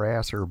staring at her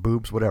ass or her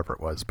boobs, whatever it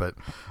was. But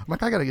I'm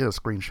like, I got to get a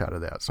screenshot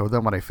of that. So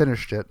then when I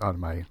finished it on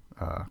my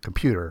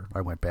computer,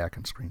 I went back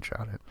and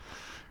screenshot it.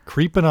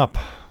 Creeping up.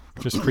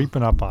 Just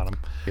creeping up on him.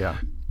 Yeah.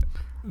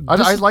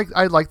 I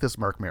like this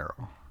Mark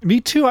Marrow.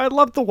 Me too. I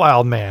love the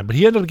Wild Man, but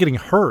he ended up getting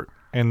hurt,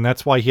 and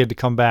that's why he had to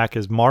come back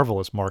as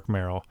Marvelous Mark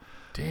Marrow.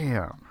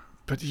 Damn.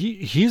 But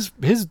he's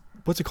his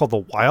what's it called, the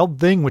Wild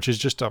Thing, which is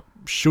just a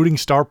shooting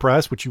star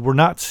press, which you were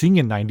not seeing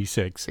in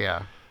 '96.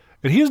 Yeah.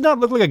 And he does not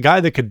look like a guy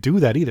that could do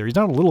that either. He's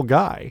not a little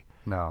guy.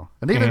 No.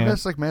 And even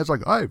Vince McMahon's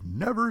like, I've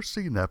never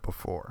seen that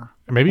before.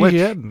 Maybe he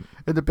hadn't.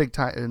 In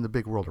the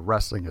big world of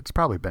wrestling, it's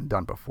probably been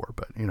done before,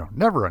 but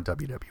never on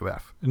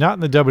WWF. Not in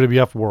the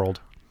WWF world.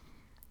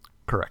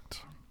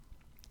 Correct.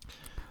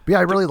 But yeah,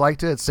 I really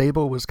liked it.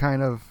 Sable was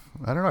kind of,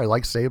 I don't know, I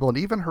like Sable, and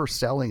even her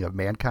selling of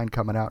Mankind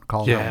coming out and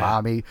calling her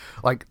mommy,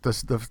 like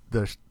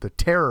the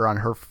terror on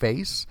her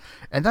face.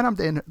 And then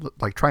I'm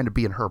like trying to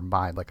be in her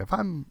mind. Like if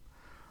I'm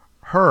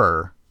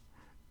her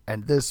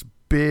and this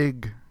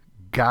big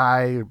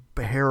guy,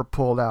 hair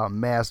pulled out,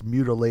 mask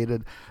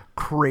mutilated,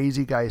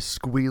 crazy guy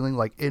squealing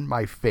like in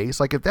my face.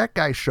 Like if that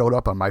guy showed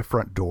up on my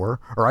front door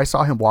or I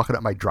saw him walking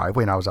up my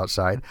driveway and I was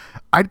outside,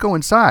 I'd go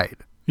inside.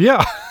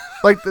 Yeah.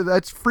 Like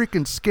that's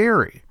freaking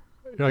scary.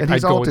 Like, and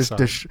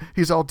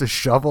he's all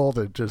disheveled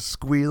and just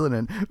squealing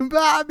and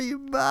Bobby.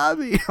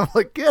 I'm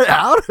like, get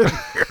out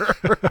of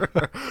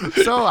here.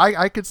 So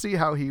I could see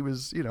how he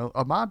was,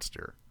 a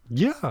monster.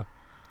 Yeah.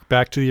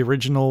 Back to the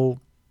original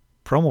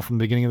promo from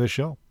the beginning of the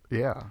show.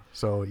 Yeah.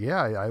 So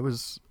yeah, I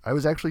was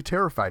actually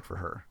terrified for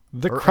her.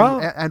 The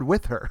crowd and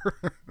with her.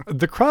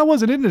 The crowd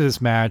wasn't into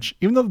this match,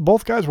 even though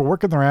both guys were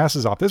working their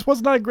asses off. This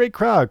was not a great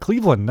crowd.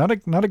 Cleveland, not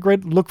a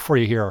great look for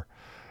you here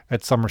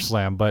at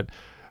SummerSlam, but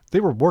they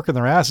were working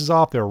their asses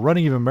off. They were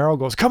running. Even Merrill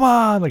goes, "Come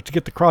on!" like to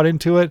get the crowd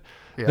into it.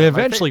 Yeah, they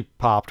eventually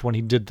popped when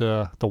he did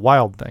the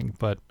Wild Thing,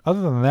 but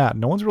other than that,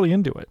 no one's really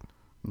into it.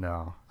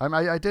 No,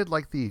 I did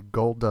like the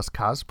Goldust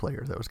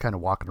cosplayer that was kind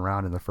of walking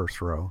around in the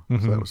first row, so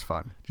that was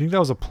fun. Do you think that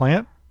was a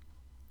plant?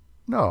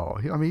 No,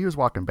 he was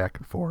walking back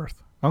and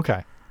forth.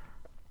 Okay.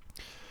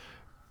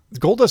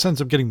 Goldust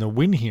ends up getting the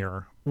win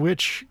here,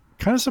 which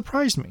kind of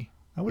surprised me.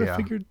 I would have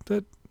figured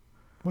that.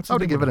 I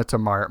would have given it to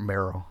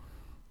Marrow.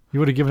 You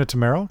would have given it to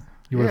Marrow?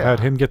 You would have had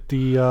him get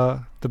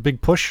the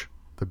big push?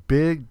 The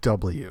big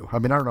W. I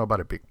mean, I don't know about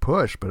a big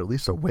push, but at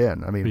least a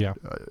win. I mean,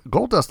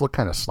 Goldust looked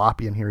kind of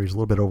sloppy in here. He's a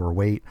little bit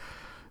overweight.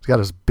 He's got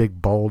his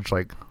big bulge,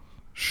 like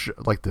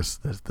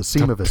the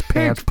seam of his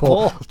pants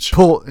pulled.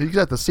 He's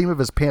got the seam of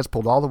his pants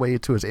pulled all the way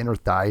to his inner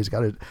thigh. He's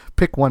got to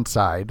pick one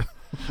side.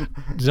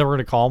 Is that what we're going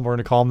to call him? We're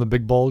going to call him the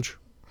big bulge?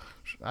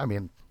 I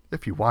mean,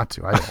 if you want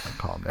to. I don't want to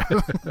call him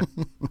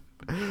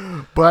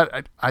that.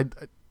 But I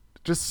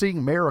just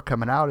seeing Mero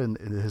coming out in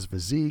his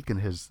physique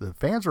and the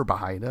fans were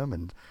behind him,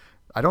 and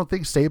I don't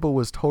think Sable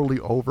was totally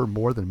over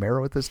more than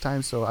Mero at this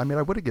time. So I mean,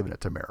 I would have given it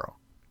to Mero.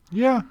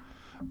 Yeah,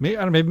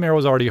 maybe Mero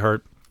was already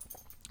hurt.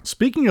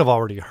 Speaking of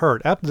already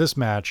hurt, after this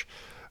match,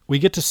 we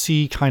get to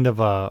see kind of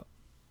a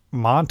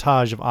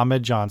montage of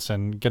Ahmed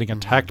Johnson getting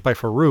attacked by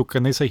Farouk,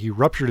 and they say he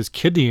ruptured his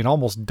kidney and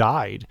almost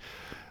died.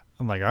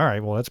 I'm like, all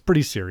right, well, that's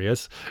pretty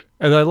serious.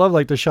 And I love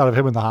like the shot of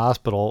him in the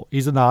hospital.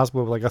 He's in the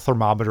hospital with like a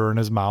thermometer in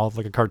his mouth,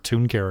 like a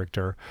cartoon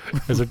character,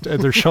 as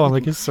they're showing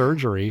like his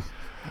surgery.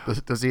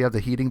 Does he have the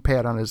heating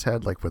pad on his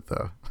head, like with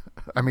the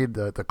I mean,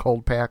 the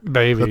cold pack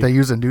Maybe. that they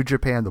use in New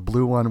Japan, the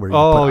blue one where you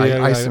Oh, put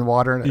yeah, ice yeah. and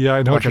water in it. Yeah,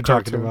 I know like what you're a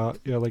talking cartoon. about.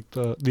 Yeah, like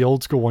the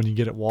old school one you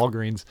get at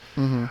Walgreens.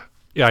 Mm-hmm.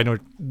 Yeah, I know.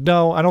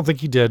 No, I don't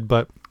think he did,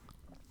 but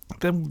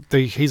then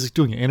he's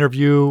doing an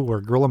interview where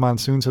Gorilla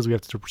Monsoon says we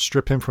have to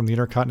strip him from the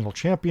Intercontinental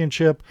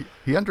Championship.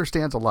 He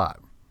understands a lot.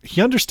 He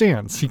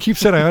understands. He keeps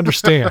saying, I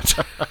understand.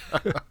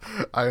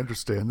 I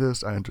understand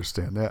this. I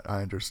understand that.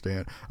 I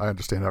understand. I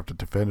understand I have to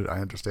defend it. I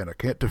understand I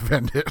can't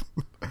defend it.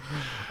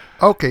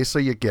 Okay, so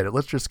you get it.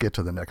 Let's just get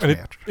to the next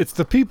match. It's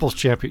the People's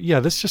Champion. Yeah,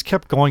 this just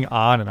kept going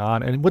on.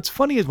 And what's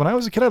funny is when I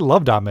was a kid, I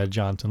loved Ahmed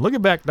Johnson.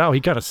 Looking back now, he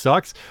kind of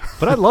sucks,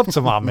 but I loved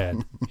some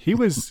Ahmed. I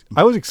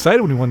was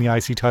excited when he won the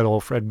IC title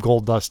for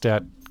Goldust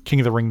at King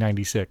of the Ring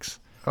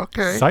 96.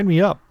 Okay. Sign me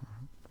up.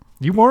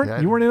 You weren't?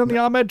 Yeah, You weren't in on the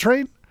Ahmed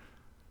train?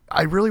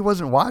 I really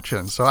wasn't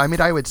watching. So, I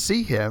mean, I would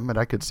see him, and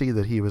I could see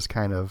that he was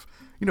kind of,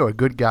 a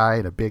good guy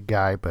and a big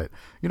guy. But,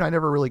 I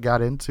never really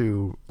got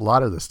into a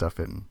lot of the stuff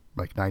in,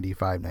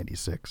 95,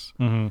 96.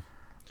 Mm-hmm.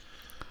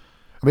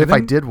 I mean, if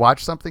I did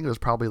watch something, it was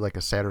probably like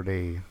a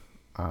Saturday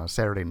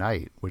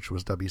night, which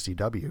was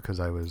WCW, because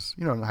I was,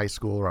 in high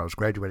school, or I was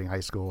graduating high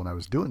school, and I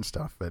was doing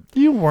stuff. But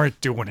You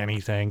weren't doing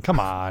anything. Come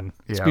on.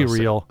 Let's I be was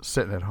real.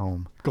 Sitting at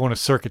home. Going to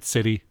Circuit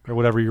City or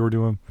whatever you were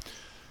doing.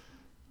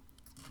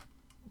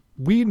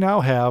 We now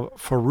have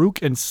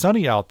Farouk and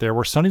Sunny out there,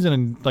 where Sunny's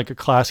in a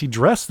classy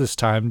dress this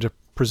time to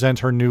present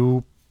her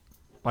new,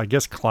 I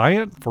guess,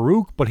 client,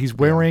 Farouk, but he's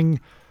wearing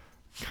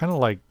kind of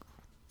like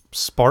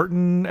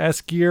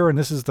Spartan-esque gear, and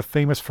this is the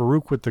famous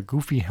Farouk with the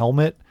goofy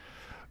helmet,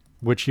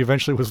 which he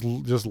eventually was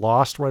just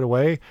lost right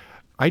away.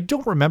 I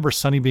don't remember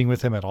Sunny being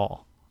with him at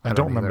all. I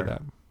don't remember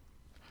that.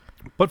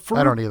 But Farouk,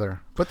 I don't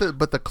either. But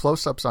the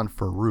close-ups on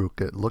Farouk,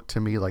 it looked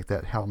to me like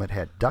that helmet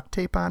had duct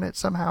tape on it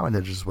somehow, and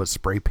it just was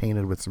spray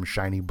painted with some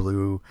shiny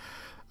blue.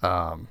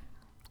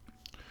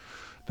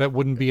 that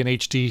wouldn't be an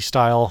HD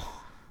style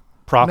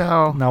prop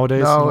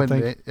nowadays. No, I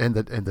don't think. and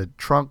the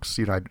trunks,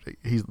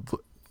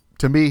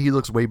 to me he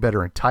looks way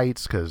better in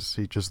tights because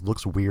he just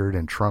looks weird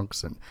in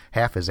trunks and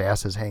half his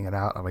ass is hanging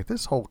out. I'm like,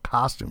 this whole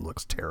costume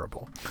looks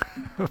terrible.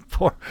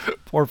 poor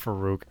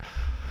Farouk.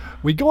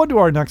 We go into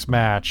our next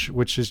match,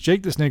 which is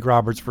Jake the Snake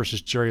Roberts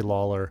versus Jerry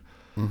Lawler.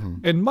 Mm-hmm.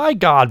 And my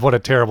God, what a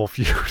terrible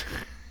feud.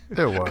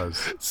 It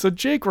was. So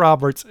Jake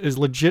Roberts is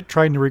legit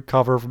trying to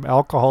recover from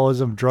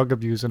alcoholism, drug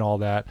abuse, and all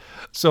that.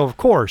 So, of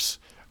course,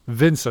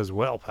 Vince says,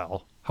 well,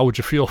 pal, how would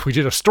you feel if we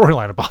did a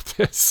storyline about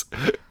this?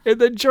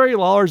 And then Jerry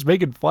Lawler's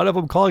making fun of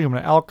him, calling him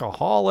an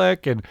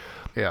alcoholic. And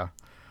yeah.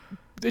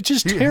 it's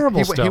just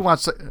terrible stuff. He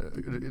wants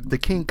the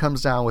King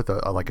comes down with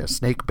a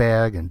snake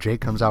bag, and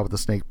Jake comes out with a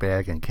snake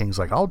bag, and King's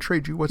like, I'll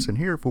trade you what's in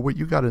here for what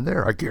you got in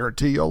there. I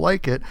guarantee you'll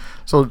like it.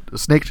 So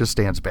Snake just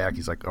stands back.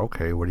 He's like,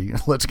 okay,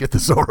 let's get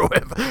this over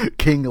with.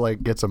 King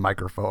gets a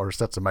microphone or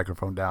sets a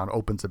microphone down,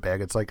 opens the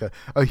bag. It's like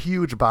a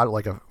huge bottle,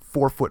 like a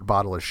 4-foot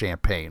bottle of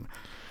champagne.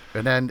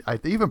 And then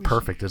even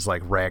Perfect is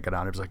ragging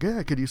on him. He's like,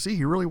 yeah, could you see?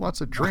 He really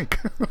wants a drink.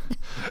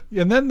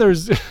 and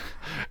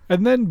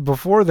then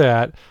before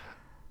that,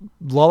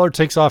 Lawler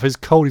takes off his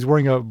coat. He's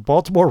wearing a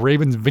Baltimore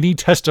Ravens Vinny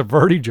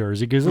Testaverde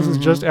jersey because this is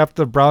just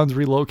after the Browns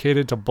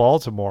relocated to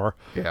Baltimore.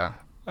 Yeah.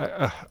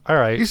 All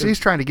right. He's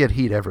trying to get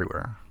heat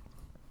everywhere.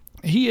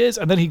 He is.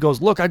 And then he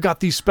goes, look, I've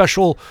got these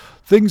special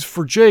things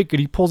for Jake.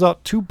 And he pulls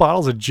out 2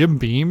 bottles of Jim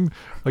Beam,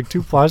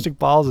 2 plastic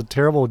bottles of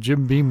terrible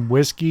Jim Beam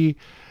whiskey.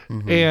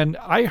 Mm-hmm.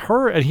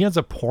 And he ends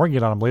up pouring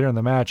it on him later in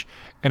the match.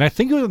 And I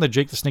think it was on the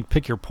Jake the Snake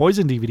Pick Your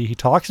Poison DVD. He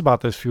talks about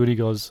this feud. He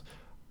goes,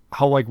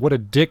 how what a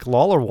dick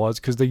Lawler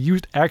was because they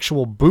used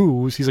actual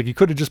booze. He's like, you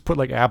could have just put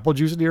apple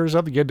juice in here or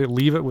something. You had to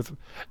leave it with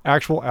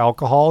actual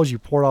alcohol as you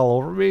poured all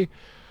over me.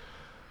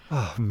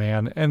 Oh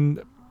man.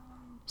 And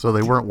so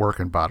they weren't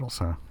working bottles,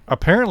 huh?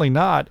 Apparently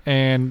not.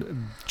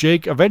 And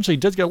Jake eventually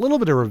does get a little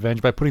bit of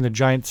revenge by putting the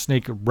giant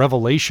snake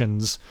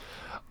Revelations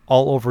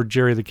all over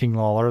Jerry the King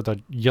Lawler.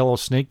 The yellow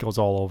snake goes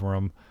all over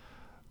him.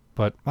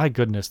 But my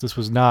goodness, this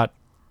was not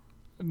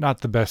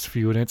the best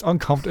feud, and it's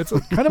uncomfortable.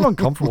 It's kind of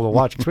uncomfortable to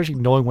watch, especially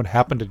knowing what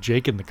happened to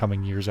Jake in the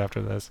coming years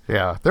after this.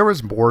 Yeah, there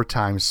was more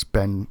time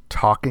spent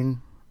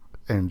talking,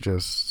 and it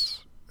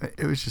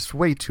was just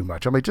way too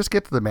much. I mean, just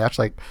get to the match.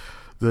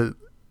 The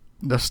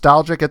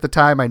nostalgic at the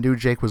time, I knew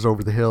Jake was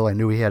over the hill. I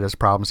knew he had his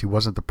problems. He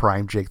wasn't the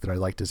prime Jake that I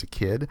liked as a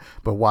kid.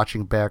 But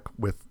watching back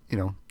with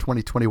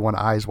 2021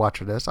 eyes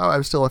watching this, I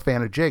was still a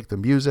fan of Jake. The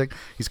music,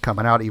 he's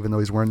coming out even though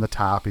he's wearing the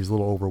top. He's a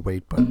little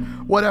overweight, but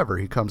whatever.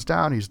 He comes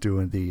down, he's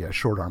doing the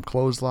short arm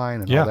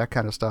clothesline and all that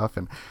kind of stuff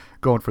and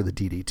going for the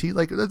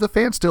DDT. The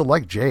fans still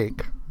like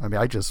Jake. I mean,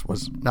 I just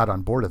was not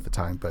on board at the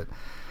time, but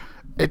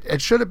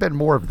it should have been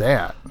more of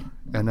that.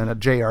 And then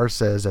JR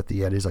says at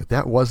the end, he's like,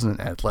 that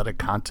wasn't an athletic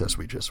contest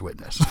we just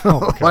witnessed.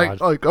 Oh,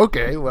 God.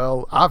 Okay,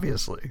 well,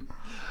 obviously.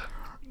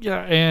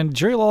 Yeah, and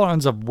Jerry Lawler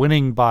ends up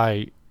winning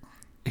by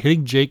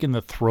hitting Jake in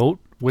the throat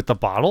with the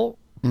bottle,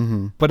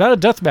 but not a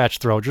deathmatch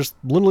throw, just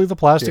literally the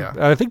plastic.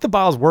 Yeah. I think the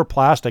bottles were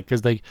plastic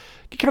because they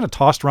get kind of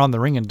tossed around the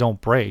ring and don't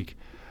break.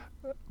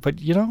 But,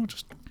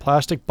 just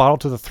plastic bottle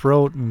to the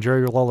throat, and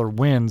Jerry Lawler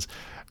wins.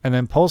 And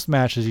then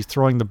post-match, as he's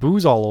throwing the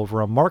booze all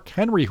over him, Mark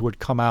Henry, who had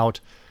come out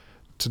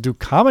to do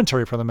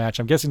commentary for the match.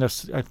 I'm guessing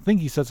I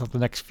think he sets up the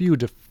next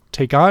feud to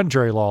take on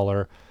Jerry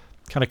Lawler.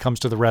 Kind of comes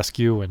to the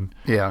rescue, and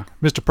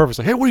Mr. Perfect's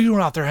like, "Hey, what are you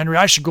doing out there, Henry?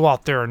 I should go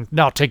out there and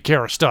now take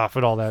care of stuff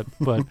and all that."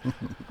 But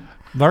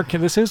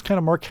this is kind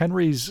of Mark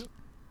Henry's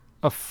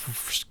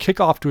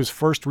kickoff to his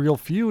first real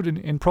feud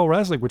in pro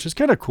wrestling, which is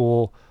kind of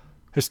cool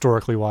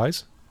historically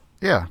wise.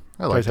 Yeah,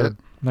 I like it.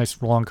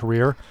 Nice long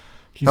career.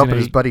 He's helping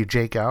his buddy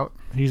Jake out.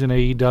 He's in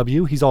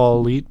AEW. He's all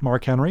elite,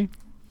 Mark Henry.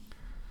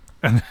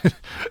 And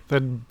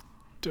then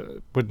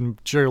when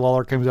Jerry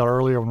Lawler comes out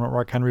earlier, when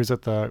Mark Henry was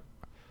at the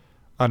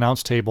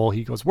announce table,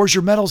 he goes, "Where's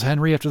your medals,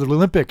 Henry, after the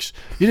Olympics?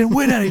 You didn't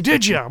win any,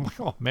 did you?" I'm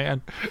like, "Oh,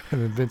 man."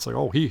 And then Vince's like,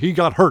 "Oh, he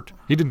got hurt.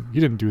 He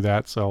didn't do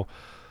that." So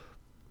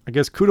I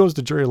guess kudos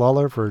to Jerry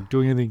Lawler for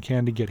doing anything he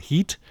can to get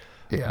heat.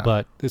 Yeah.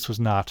 But this was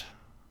not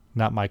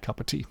my cup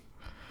of tea.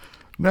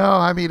 No,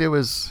 I mean, it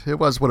was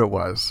what it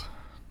was.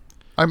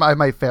 I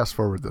might fast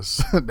forward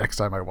this next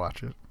time I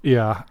watch it.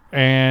 Yeah.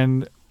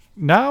 And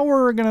now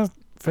we're going to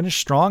finish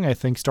strong, I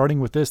think, starting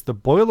with this, the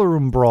Boiler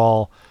Room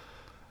Brawl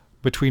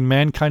between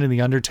Mankind and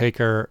The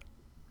Undertaker.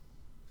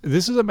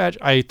 This is a match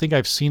I think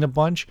I've seen a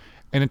bunch,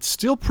 and it's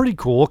still pretty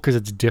cool because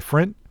it's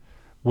different,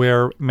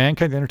 where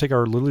Mankind and The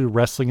Undertaker are literally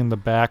wrestling in the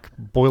back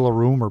boiler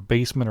room or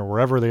basement or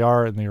wherever they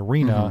are in the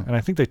arena. Mm-hmm. And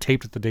I think they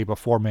taped it the day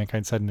before.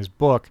 Mankind said in his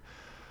book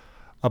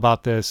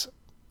about this.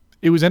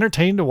 It was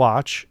entertaining to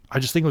watch. I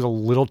just think it was a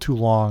little too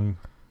long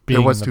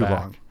being in the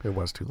back. It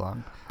was too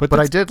long. But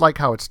I did like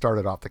how it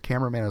started off. The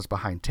cameraman is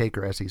behind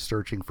Taker as he's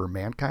searching for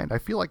Mankind. I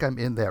feel like I'm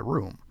in that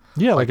room.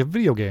 Yeah, like a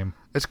video game.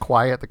 It's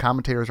quiet. The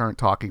commentators aren't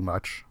talking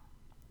much,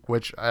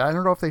 which I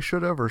don't know if they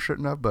should have or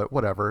shouldn't have, but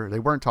whatever. They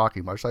weren't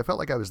talking much. So I felt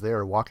like I was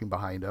there walking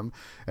behind him,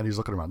 and he's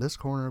looking around this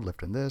corner,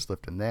 lifting this,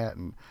 lifting that.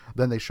 And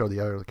then they show the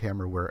other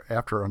camera where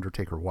after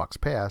Undertaker walks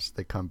past,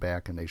 they come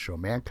back and they show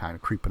Mankind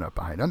creeping up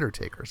behind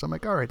Undertaker. So I'm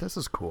like, all right, this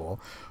is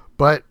cool.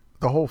 But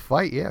the whole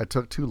fight, it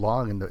took too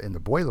long in the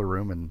boiler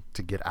room and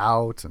to get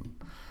out. And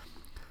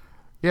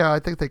yeah, I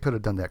think they could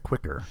have done that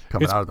quicker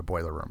coming out of the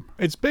boiler room.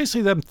 It's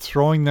basically them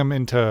throwing them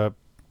into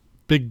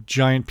big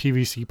giant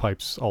PVC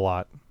pipes a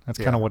lot. That's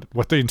kind of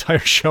what the entire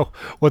show,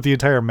 what the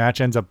entire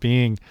match ends up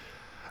being.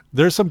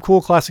 There's some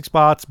cool classic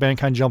spots.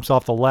 Mankind jumps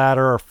off the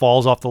ladder or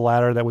falls off the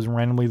ladder that was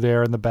randomly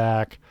there in the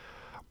back.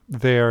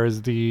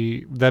 There's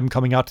them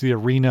coming out to the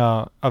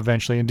arena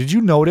eventually. And did you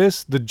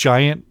notice the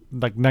giant,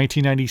 like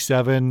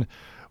 1997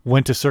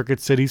 went to Circuit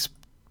City's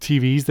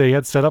TVs they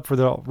had set up for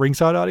the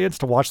ringside audience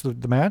to watch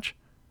the match?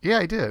 Yeah,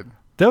 I did.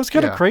 That was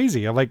kind of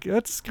crazy. I'm like,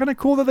 that's kind of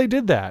cool that they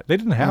did that. They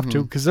didn't have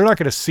to, because they're not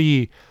going to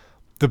see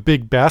the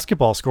big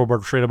basketball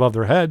scoreboard straight above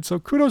their head. So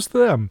kudos to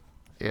them.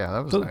 Yeah,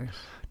 that was nice.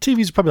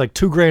 TVs are probably like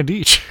 $2,000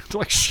 each. They're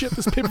like, shit,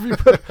 this pay-per-view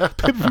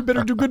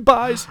better do good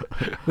buys.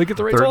 They get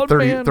the rates on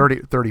demand.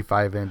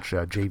 35-inch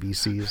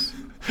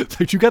JVCs.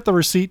 Like, you got the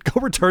receipt. Go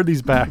return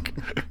these back.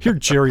 Here,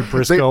 Jerry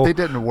Briscoe. They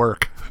didn't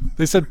work.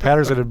 They sent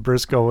Patterson and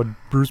Briscoe and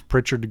Bruce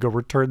Pritchard to go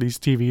return these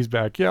TVs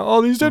back. Yeah,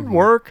 these didn't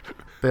work.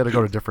 They had to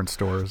go to different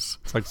stores.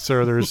 It's like,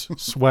 sir, there's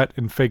sweat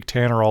and fake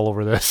tanner all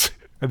over this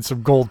and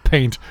some gold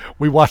paint.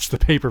 We watched the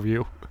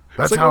pay-per-view.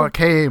 That's how it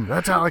came.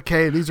 That's how it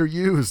came. These are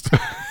used.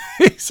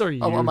 These are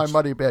used. I want my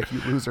money back, you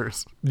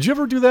losers. Did you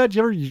ever do that? Did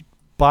you ever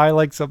buy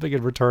like something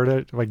and return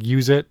it? Like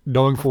use it,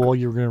 knowing full well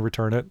you were going to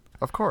return it?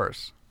 Of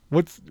course.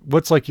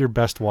 What's like your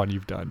best one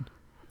you've done?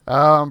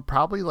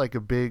 Probably like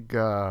a big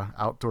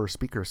outdoor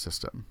speaker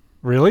system.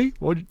 Really?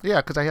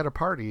 Yeah, because I had a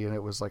party and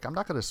it was like, I'm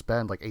not going to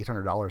spend like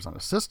 $800 on a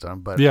system,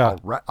 but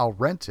I'll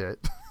rent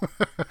it.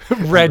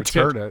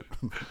 Return it.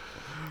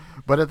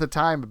 But at the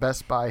time,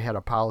 Best Buy had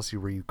a policy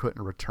where you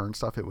couldn't return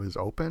stuff. It was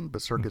open,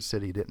 but Circuit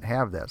City didn't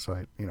have that. So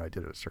I did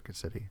it at Circuit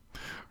City.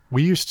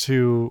 We used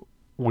to,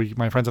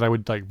 my friends and I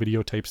would like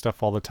videotape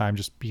stuff all the time,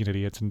 just being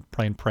idiots and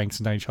playing pranks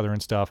on each other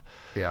and stuff.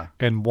 Yeah.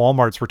 And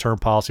Walmart's return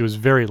policy was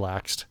very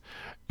laxed.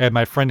 And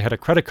my friend had a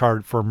credit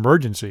card for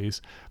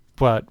emergencies,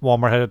 but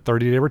Walmart had a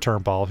 30-day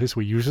return policy. So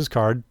we used his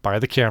card, buy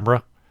the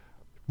camera,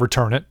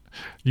 return it,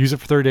 use it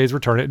for 30 days,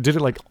 return it. Did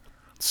it like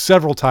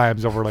several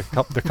times over like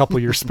the couple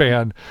year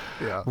span.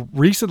 Yeah.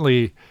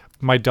 Recently,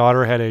 my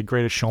daughter had a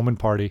Greatest Showman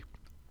party,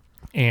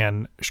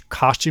 and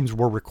costumes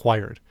were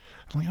required.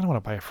 I'm like, I don't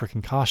want to buy a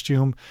freaking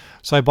costume,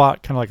 so I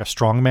bought kind of like a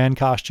strongman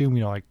costume,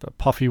 like the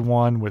puffy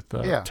one with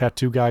the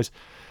tattoo guys.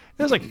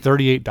 It was like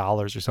 $38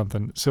 or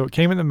something. So it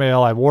came in the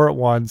mail. I wore it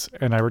once,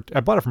 and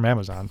I bought it from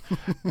Amazon,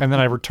 and then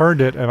I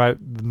returned it.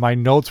 And my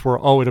notes were,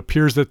 it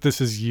appears that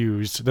this is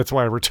used. That's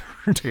why I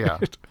returned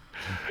it.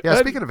 Yeah.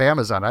 Speaking of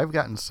Amazon, I've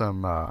gotten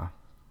some.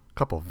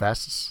 Couple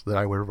vests that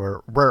I would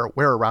wear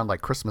around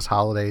like Christmas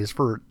holidays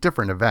for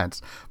different events,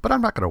 but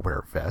I'm not going to wear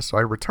a vest, so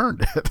I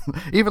returned it.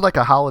 Even like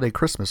a holiday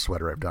Christmas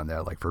sweater, I've done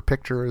that, like for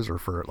pictures or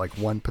for like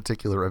one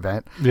particular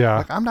event. Yeah,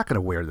 like, I'm not going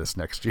to wear this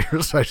next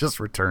year, so I just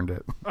returned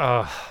it.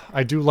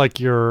 I do like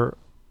your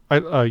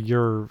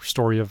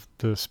story of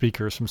the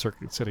speakers from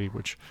Circuit City,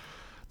 which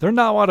they're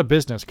now out of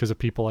business because of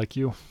people like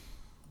you.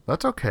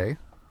 That's okay.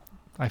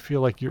 I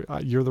feel like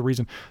you're the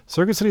reason.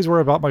 Circuit City's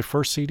where I bought my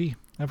first CD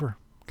ever,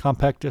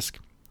 compact disc.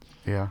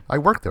 Yeah, I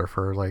worked there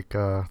for like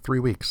 3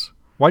 weeks.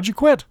 Why'd you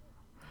quit?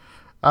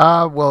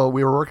 Well,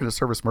 we were working at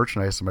Service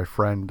Merchandise, and my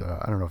friend,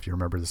 I don't know if you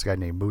remember this guy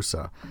named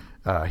Musa.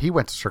 He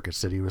went to Circuit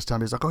City. He was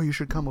telling me, he's like, oh, you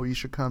should come. Oh, you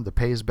should come. The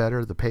pay is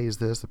better. The pay is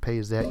this. The pay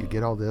is that. You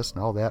get all this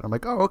and all that. I'm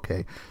like, oh,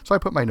 okay. So I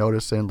put my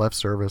notice in, left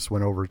service,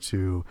 went over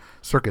to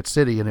Circuit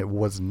City, and it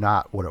was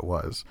not what it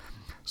was.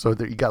 So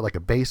you got like a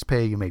base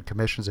pay. You made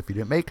commissions. If you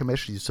didn't make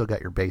commissions, you still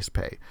got your base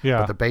pay. Yeah.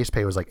 But the base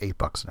pay was like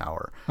 $8 an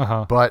hour.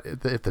 Uh-huh. But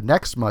if the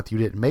next month you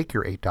didn't make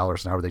your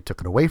 $8 an hour, they took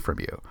it away from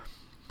you.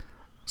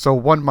 So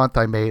 1 month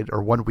I made,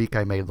 or 1 week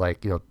I made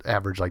like,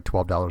 average like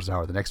 $12 an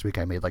hour. The next week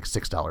I made like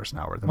 $6 an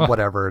hour, then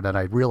whatever. And then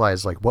I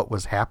realized like what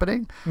was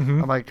happening.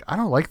 Mm-hmm. I'm like, I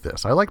don't like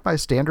this. I like my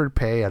standard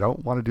pay. I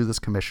don't want to do this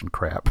commission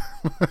crap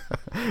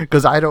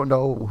because I don't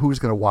know who's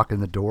going to walk in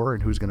the door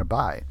and who's going to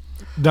buy.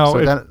 No,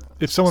 so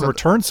if someone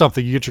returns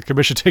something, you get your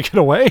commission taken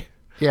away.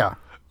 Yeah.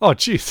 Oh,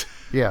 jeez.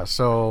 Yeah.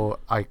 So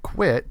I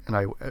quit, and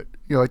I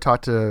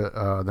talked to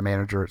the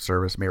manager at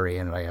Service, Mary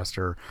Ann, and I asked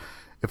her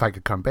if I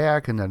could come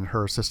back, and then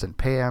her assistant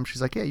Pam,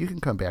 she's like, yeah, you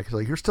can come back. She's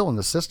like, you're still in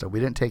the system.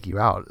 We didn't take you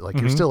out. Like,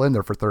 you're still in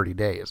there for 30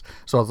 days.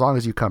 So as long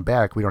as you come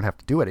back, we don't have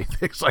to do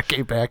anything. So I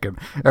came back, and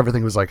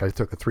everything was like I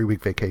took a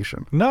 3-week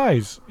vacation.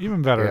 Nice.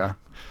 Even better. Yeah.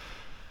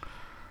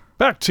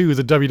 Back to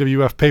the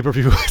WWF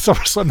pay-per-view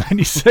Summerslam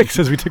 96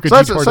 as we took a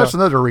so detour. That's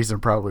another reason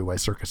probably why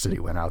Circuit City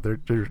went out. Their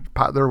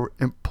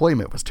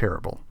employment was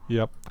terrible.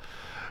 Yep.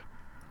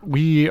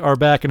 We are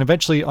back, and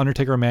eventually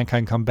Undertaker and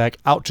Mankind come back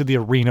out to the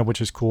arena, which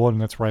is cool, and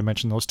that's where I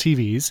mentioned those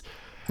TVs.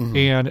 Mm-hmm.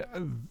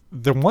 And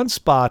the one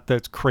spot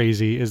that's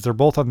crazy is they're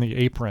both on the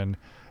apron,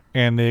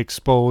 and they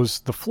expose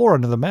the floor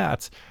under the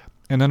mats,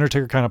 and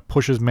Undertaker kind of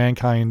pushes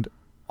Mankind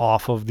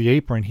off of the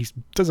apron. He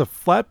does a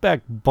flat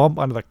back bump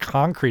onto the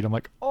concrete. I'm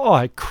like, oh,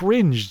 I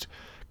cringed,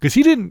 because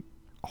he didn't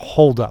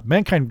hold up.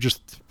 Mankind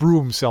just threw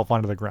himself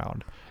onto the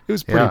ground. It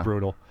was pretty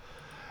brutal.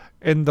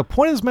 And the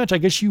point of this match, I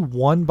guess you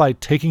won by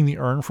taking the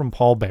urn from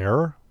Paul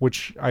Bearer,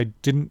 which I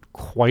didn't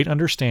quite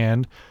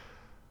understand,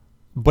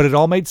 but it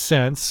all made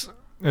sense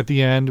at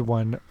the end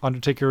when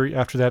Undertaker,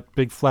 after that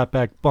big flat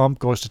back bump,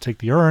 goes to take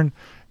the urn,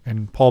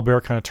 and Paul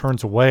Bearer kind of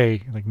turns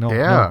away, like, no,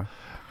 no.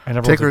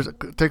 And Taker's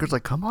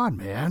like, come on,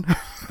 man.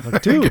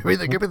 Like, dude, give me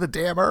the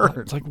damn urn.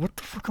 It's like, what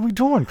the fuck are we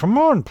doing? Come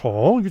on,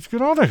 Paul, let's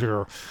get out of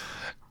here.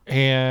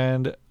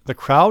 And the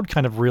crowd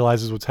kind of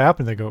realizes what's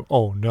happening. They go,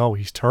 oh no,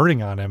 he's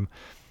turning on him.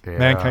 Yeah.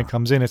 Mankind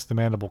comes in. It's the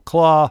mandible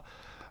claw.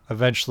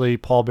 Eventually,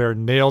 Paul Bearer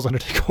nails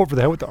Undertaker over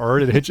the head with the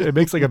urn. It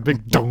makes like a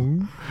big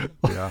dong,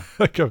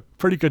 like a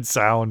pretty good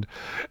sound.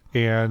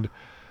 And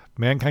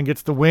Mankind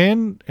gets the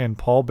win, and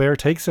Paul Bearer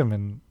takes him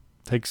and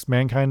takes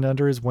Mankind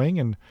under his wing,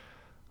 and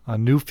a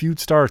new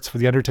feud starts for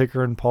the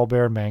Undertaker and Paul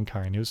Bearer and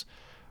Mankind. It was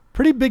a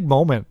pretty big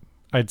moment,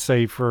 I'd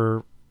say,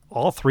 for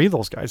all three of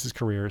those guys'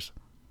 careers.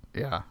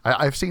 Yeah,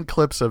 I've seen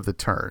clips of the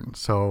turn.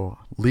 So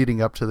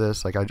leading up to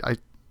this, like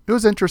it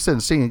was interesting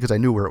in seeing it because I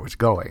knew where it was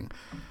going.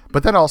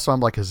 But then also I'm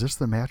like, is this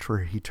the match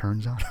where he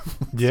turns on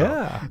him?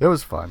 Yeah. So it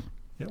was fun.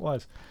 It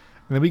was.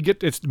 And then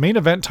it's main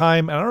event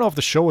time. And I don't know if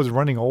the show is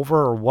running over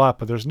or what,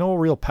 but there's no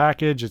real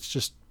package. It's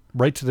just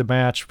right to the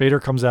match. Vader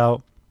comes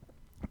out,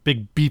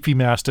 big beefy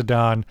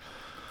mastodon.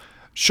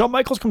 Shawn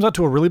Michaels comes out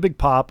to a really big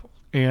pop.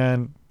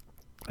 And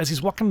as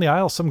he's walking the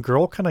aisle, some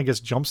girl kind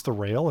of jumps the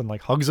rail and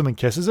like hugs him and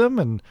kisses him.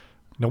 And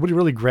nobody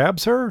really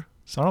grabs her.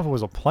 So I don't know if it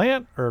was a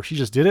plant or if she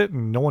just did it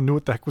and no one knew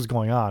what the heck was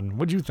going on.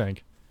 What'd you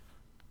think?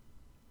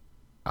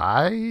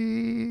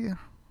 I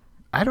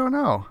don't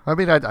know. I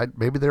mean, I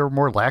maybe they were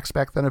more lax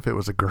back then if it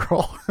was a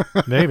girl.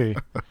 Maybe.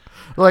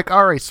 Like,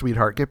 all right,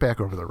 sweetheart, get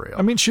back over the rail.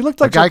 I mean, she looked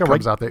like a guy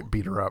comes out, they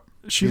beat her up.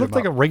 She looked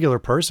like a regular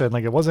person.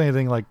 Like, it wasn't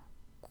anything like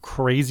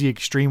crazy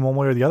extreme one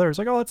way or the other. It's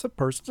like, oh, it's a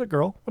person, it's a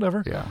girl,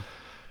 whatever. Yeah.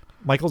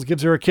 Michaels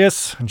gives her a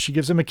kiss, and she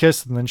gives him a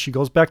kiss, and then she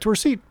goes back to her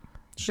seat.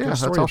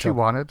 That's all she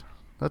wanted.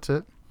 That's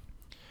it.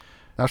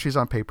 Now she's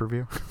on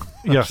pay-per-view.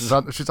 Yes.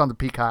 she's on the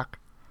Peacock.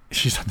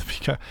 She's on the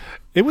Peacock.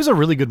 It was a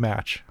really good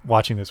match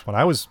watching this one.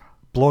 I was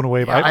blown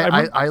away.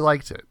 Yeah, I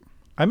liked it.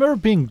 I remember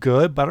being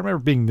good, but I don't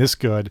remember being this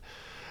good.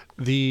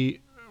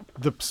 The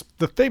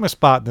famous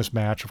spot in this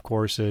match, of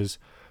course, is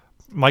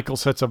Michael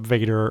sets up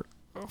Vader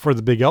for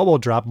the big elbow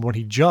drop, and when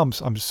he jumps,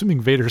 I'm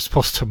assuming Vader's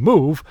supposed to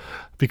move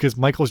because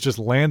Michaels just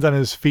lands on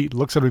his feet,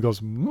 looks at him and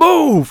goes,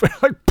 move! And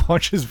like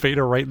punches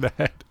Vader right in the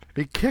head.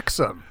 He kicks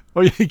him.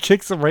 Oh, yeah, he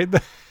kicks him right in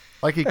the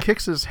Like he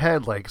kicks his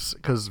head, like,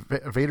 because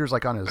Vader's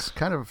like on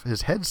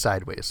his head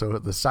sideways, so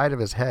the side of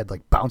his head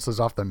like bounces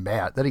off the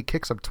mat. Then he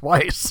kicks him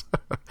twice.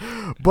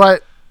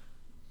 But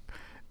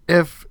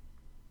if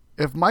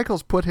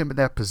Michaels put him in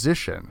that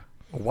position,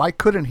 why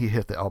couldn't he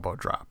hit the elbow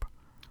drop?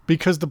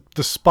 Because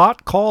the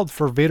spot called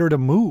for Vader to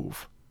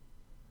move,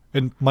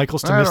 and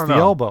Michaels to miss the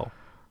elbow.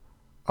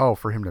 Oh,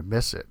 for him to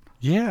miss it.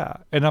 Yeah,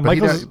 and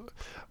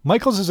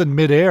Michaels is in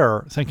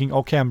midair, thinking,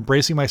 "Okay, I'm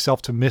bracing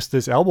myself to miss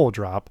this elbow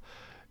drop."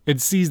 And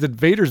sees that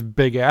Vader's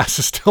big ass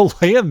is still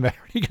laying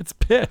there. He gets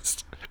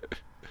pissed.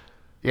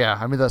 Yeah,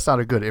 I mean, that's not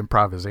a good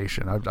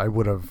improvisation. I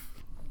would have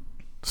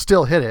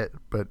still hit it,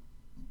 but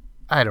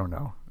I don't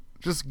know.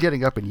 Just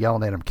getting up and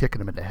yelling at him,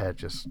 kicking him in the head,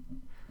 just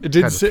It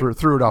didn't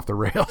threw it off the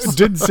rails. It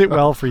didn't sit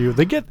well for you.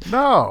 They get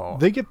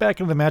back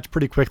into the match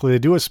pretty quickly. They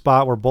do a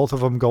spot where both of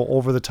them go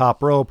over the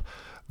top rope.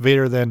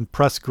 Vader then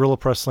gorilla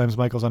press slams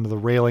Michaels onto the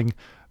railing.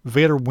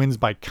 Vader wins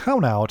by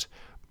count out.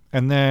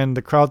 And then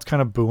the crowd's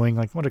kind of booing,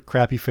 like, what a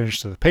crappy finish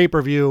to the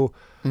pay-per-view.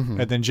 Mm-hmm.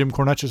 And then Jim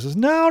Cornette just says,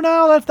 no,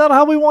 that's not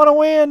how we want to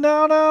win.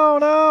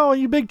 No,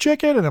 you big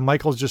chicken. And then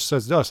Michaels just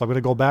says, no, so I'm going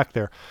to go back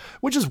there.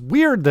 Which is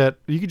weird that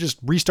you could just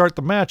restart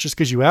the match just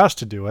because you asked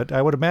to do it.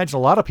 I would imagine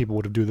a lot of people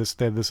would have do this if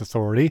they had this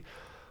authority.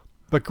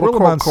 But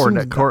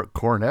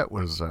Cornette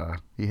was,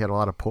 he had a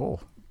lot of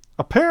pull.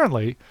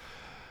 Apparently.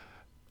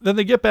 Then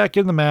they get back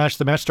in the match.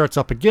 The match starts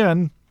up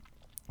again.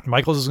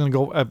 Michaels is going to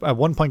go at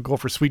one point go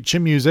for Sweet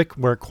Chin Music,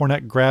 where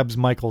Cornette grabs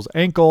Michaels'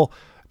 ankle.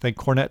 Then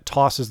Cornette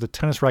tosses the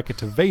tennis racket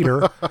to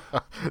Vader.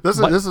 This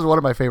is one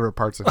of my favorite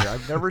parts of here.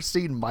 I've never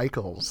seen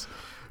Michaels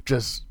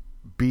just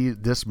be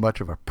this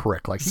much of a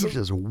prick. Like he's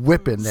just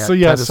whipping that.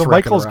 So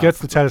Michaels around. Gets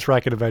the tennis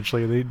racket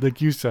eventually. Like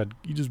you said,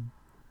 he just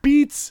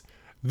beats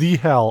the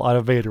hell out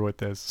of Vader with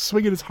this,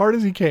 swinging as hard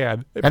as he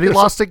can. And he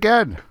lost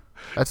again.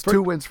 That's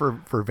 2 wins for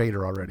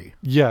Vader already.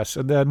 Yes,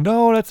 and then,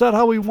 no, that's not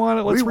how we want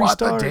it. Let's restart.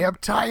 We want the damn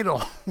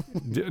title.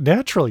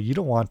 Naturally, you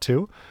don't want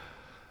to.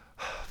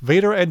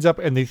 Vader ends up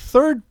in the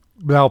third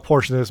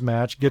portion of this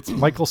match, gets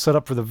Michael set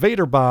up for the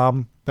Vader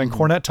bomb. Then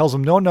Cornette tells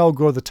him, no,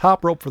 go to the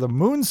top rope for the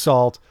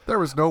moonsault. There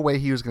was no way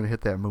he was going to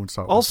hit that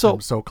moonsault. Also,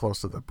 so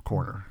close to the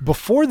corner.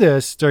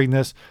 During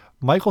this,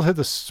 Michael hit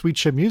the Sweet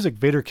Chin Music.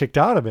 Vader kicked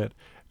out of it.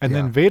 And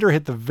then Vader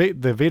hit the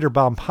Vader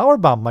bomb, power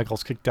bomb.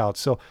 Michaels kicked out.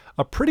 So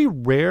a pretty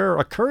rare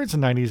occurrence in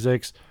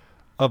 '96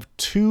 of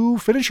 2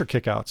 finisher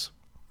kickouts.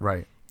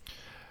 Right.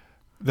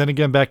 Then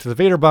again, back to the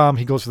Vader bomb.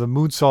 He goes for the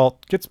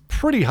moonsault, gets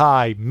pretty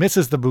high,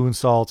 misses the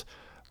moonsault.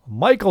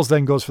 Michaels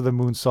then goes for the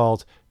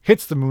moonsault,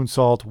 hits the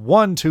moonsault.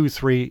 1, 2,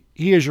 3.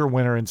 He is your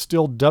winner and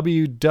still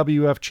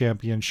WWF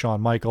champion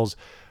Shawn Michaels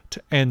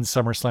to end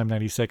SummerSlam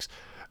 '96.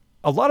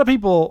 A lot of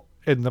people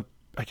in the,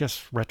 I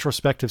guess,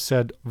 retrospective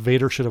said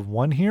Vader should have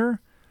won here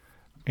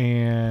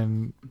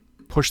and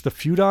push the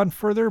feud on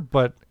further,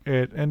 but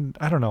and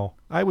I don't know.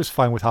 I was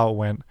fine with how it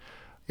went.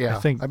 Yeah,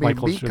 I think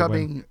Michael should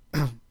win.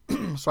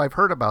 So I've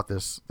heard about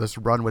this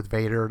run with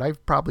Vader, and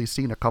I've probably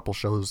seen a couple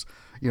shows,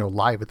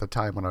 live at the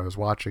time when I was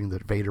watching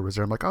that Vader was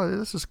there. I'm like, oh,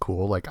 this is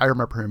cool. Like I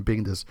remember him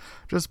being this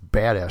just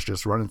badass,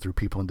 just running through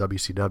people in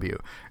WCW,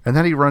 and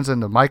then he runs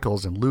into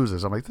Michaels and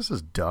loses. I'm like, this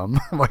is dumb.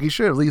 Like he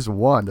should have at least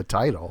won the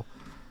title.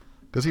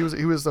 Because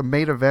he was a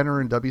main eventer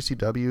in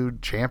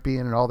WCW,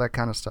 champion and all that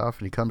kind of stuff.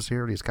 And he comes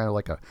here and he's kind of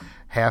like a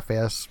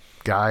half-ass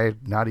guy,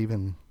 not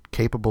even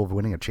capable of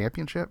winning a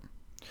championship.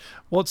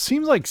 Well, it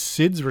seems like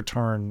Sid's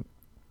return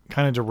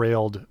kind of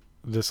derailed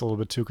this a little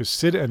bit too, because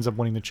Sid ends up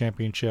winning the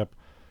championship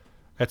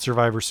at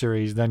Survivor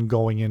Series, then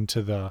going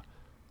into the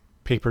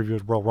pay-per-view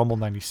at Royal Rumble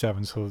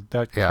 '97. So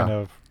that kind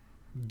of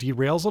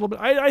derails a little bit.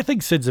 I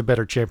think Sid's a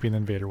better champion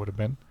than Vader would have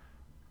been.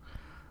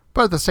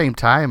 But at the same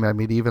time, I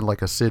mean, even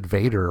like a Sid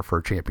Vader for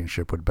a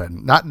championship would have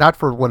been, not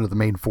for one of the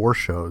main 4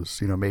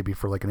 shows, maybe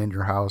for like an In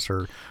Your House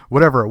or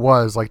whatever it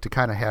was, like to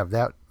kind of have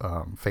that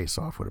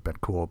face-off would have been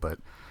cool. But,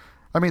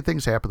 I mean,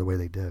 things happen the way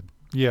they did.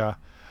 Yeah.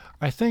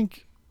 I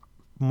think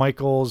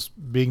Michaels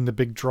being the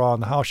big draw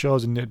in the house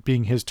shows and it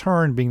being his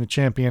turn, being the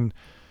champion,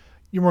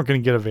 you weren't going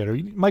to get a Vader.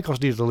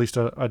 Michaels needed at least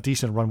a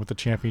decent run with the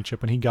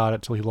championship, and he got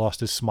it till he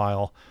lost his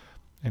smile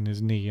and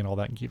his knee and all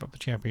that and gave up the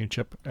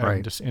championship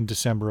in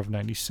December of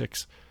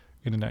 '96.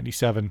 Into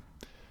 '97.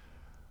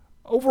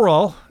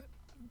 Overall,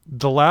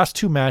 the last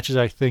 2 matches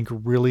I think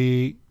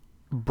really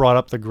brought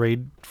up the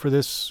grade for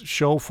this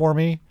show for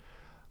me.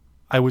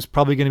 I was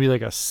probably going to be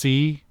like a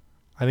C.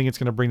 I think it's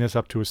going to bring this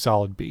up to a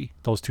solid B,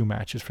 those 2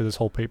 matches for this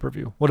whole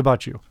pay-per-view. What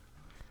about you?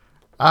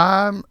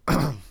 I'm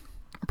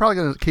probably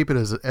going to keep it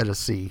at a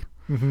C.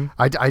 Mm-hmm.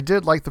 I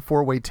did like the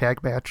 4-way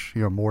tag match,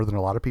 more than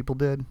a lot of people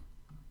did.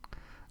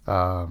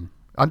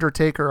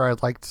 Undertaker, I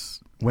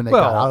liked when they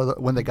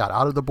got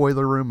out of the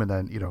boiler room and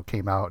then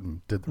came out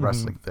and did the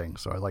wrestling thing.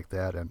 So I like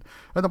that, and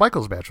the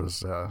Michaels match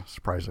was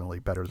surprisingly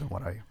better than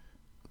what I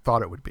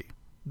thought it would be.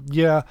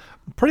 Yeah,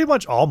 pretty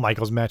much all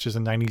Michaels matches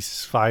in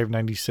 '95,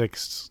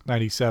 '96,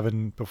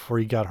 '97 before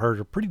he got hurt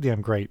are pretty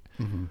damn great.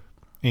 Mm-hmm.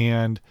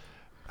 And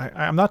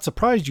I'm not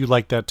surprised you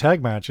liked that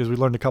tag match. As we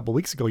learned a couple of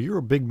weeks ago, you were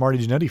a big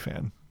Marty Jannetty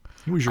fan.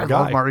 He was your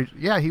guy. Love Marty.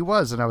 Yeah, he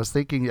was. And I was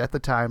thinking at the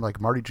time, like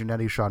Marty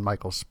Jannetty, Shawn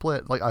Michaels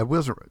split. Like I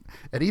was,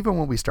 and even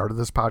when we started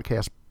this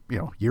podcast,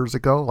 years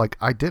ago, like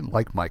I didn't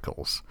like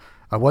Michaels.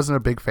 I wasn't a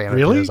big fan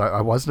of his.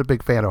 I wasn't a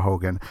big fan of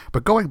Hogan.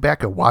 But going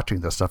back and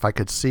watching this stuff, I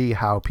could see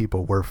how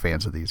people were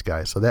fans of these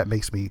guys. So that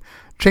makes me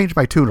change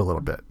my tune a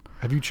little bit.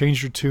 Have you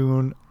changed your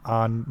tune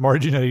on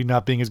Marty Jannetty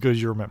not being as good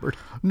as you remembered?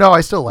 No,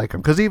 I still like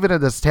him because even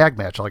in this tag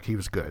match, like he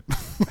was good.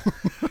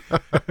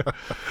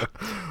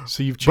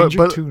 So you've changed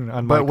your tune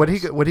on Michaels.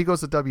 But when he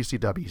goes to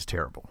WCW, he's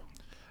terrible.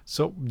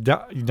 So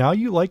now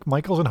you like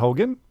Michaels and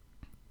Hogan?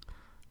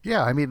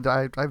 Yeah, I mean,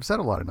 I've said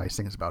a lot of nice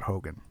things about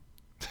Hogan.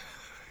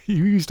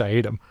 You used to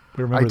hate him.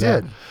 I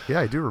did. Yeah,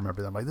 I do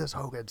remember them. Like, this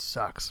Hogan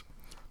sucks.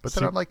 But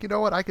then I'm like, you know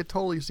what? I could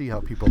totally see how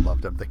people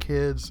loved him. The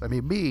kids. I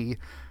mean, me,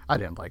 I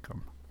didn't like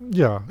him.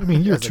 Yeah, I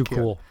mean, you're As a too kid.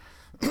 cool.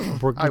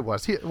 I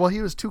was. He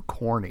was too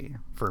corny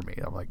for me.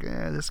 I'm like,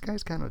 this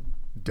guy's kind of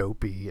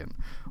dopey and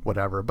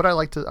whatever. But I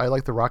like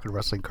the Rock and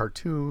Wrestling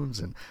cartoons,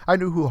 and I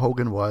knew who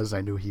Hogan was.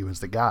 I knew he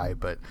was the guy.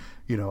 But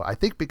I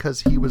think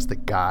because he was the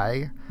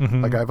guy,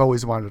 like I've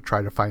always wanted to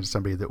try to find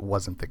somebody that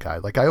wasn't the guy.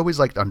 Like I always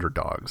liked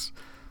underdogs,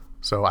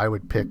 so I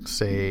would pick,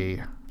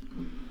 say,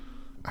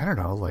 I don't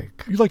know,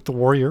 like You like the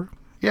Warrior?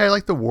 yeah, I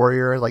liked the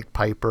Warrior. I liked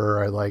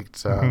Piper. I liked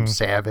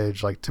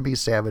Savage. Like to me,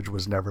 Savage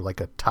was never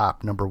like a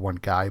top number one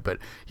guy, but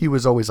he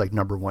was always like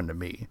number one to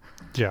me.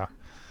 Yeah.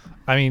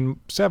 I mean,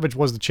 Savage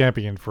was the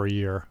champion for a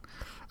year.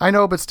 I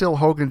know, but still,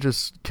 Hogan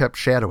just kept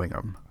shadowing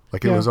him.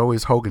 Like it Yeah. was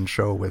always Hogan's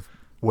show with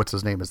what's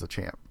his name as the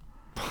champ.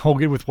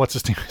 Hogan with what's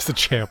his name as the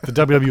champ, the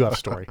WWF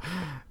story.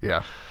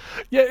 Yeah,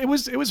 Yeah, it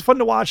was fun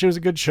to watch. It was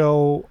a good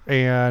show,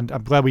 and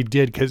I'm glad we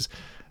did because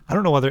I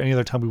don't know whether any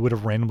other time we would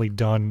have randomly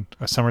done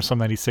a SummerSlam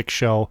 96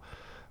 show.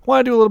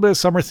 Want to do a little bit of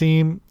summer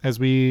theme as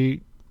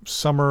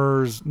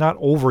summer's not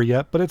over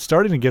yet, but it's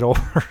starting to get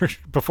over.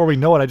 Before we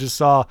know it, I just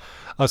saw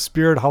a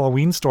Spirit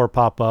Halloween store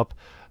pop up.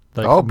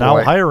 Like Oh, now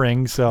boy.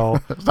 hiring, so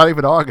it's not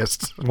even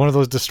August. one of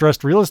those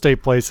distressed real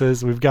estate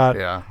places. We've got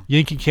Yeah.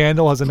 Yankee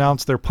Candle has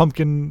announced their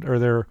pumpkin or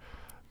their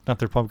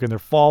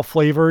fall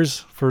flavors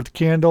for the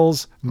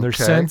candles and their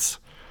Okay. scents.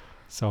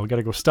 So we got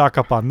to go stock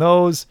up on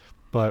those,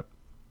 but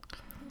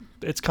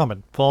it's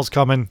coming. Fall's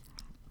coming.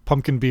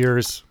 Pumpkin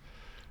beers,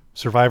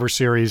 Survivor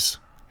Series,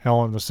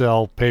 Hell in the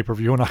Cell,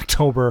 pay-per-view in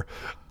October,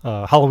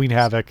 Halloween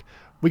Havoc.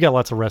 We got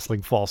lots of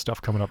wrestling fall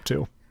stuff coming up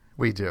too.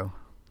 We do.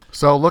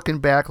 So looking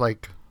back,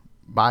 like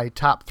my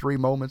top 3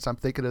 moments I'm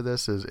thinking of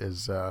this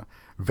is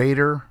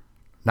Vader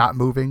not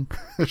moving,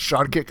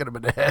 Shawn kicking him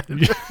in the head,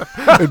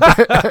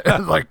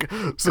 and like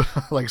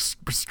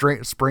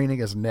spraining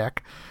his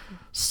neck,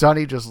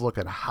 Sonny just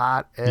looking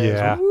hot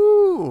as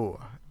woo,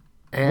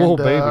 and Whoa,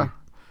 baby.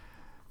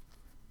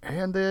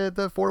 And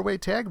the 4-way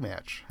tag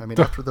match. I mean,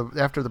 after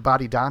the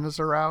Body Donnas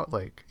are out,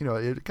 like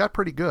it got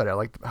pretty good. I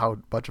liked how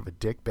much of a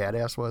dick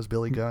badass was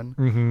Billy Gunn.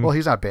 Mm-hmm. Well,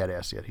 he's not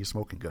badass yet. He's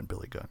smoking gun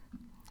Billy Gunn.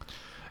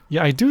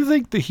 Yeah, I do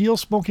think the heel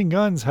Smoking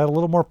Guns had a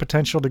little more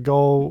potential to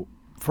go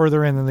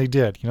further in than they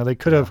did. They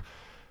could have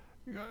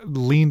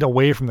leaned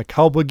away from the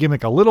cowboy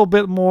gimmick a little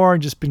bit more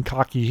and just been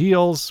cocky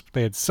heels.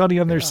 They had Sunny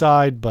on their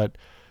side, but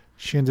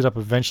she ended up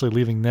eventually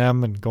leaving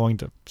them and going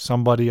to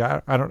somebody.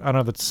 I don't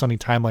have the Sunny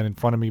timeline in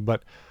front of me,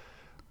 but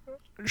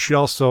she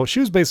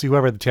was basically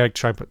whoever had the tag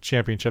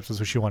championships is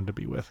who she wanted to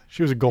be with.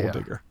 She was a gold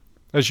digger,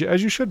 as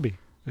you should be.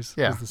 As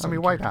Yeah, the I Sunny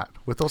mean, why champion. not?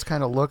 With those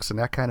kind of looks and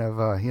that kind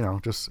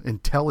of, just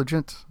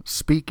intelligent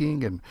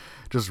speaking and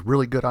just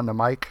really good on the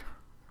mic,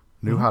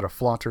 knew how to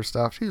flaunt her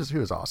stuff. She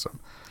was awesome.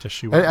 Yes,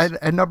 she was.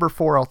 And number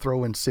 4, I'll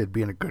throw in Sid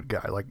being a good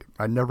guy. Like,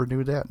 I never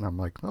knew that, and I'm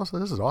like, oh, so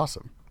this is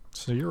awesome.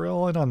 So you're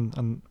all in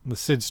on the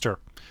Sidster.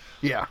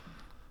 Yeah.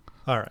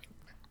 All right.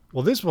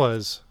 Well, this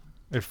was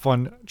a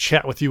fun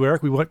chat with you,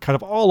 Eric. We went kind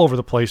of all over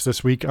the place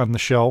this week on the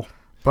show,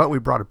 But we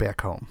brought it back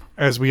home.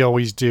 as we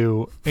always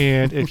do.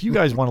 And if you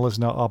guys want to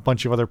listen to a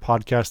bunch of other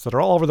podcasts that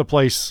are all over the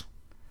place,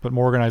 but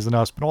more organized than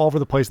us, but all over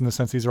the place in the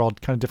sense these are all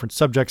kind of different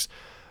subjects,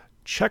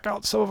 check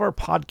out some of our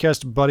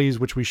podcast buddies,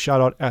 which we shout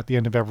out at the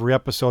end of every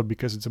episode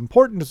because it's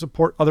important to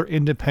support other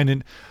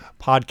independent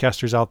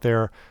podcasters out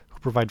there who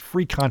provide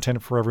free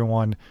content for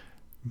everyone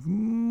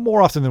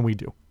more often than we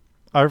do.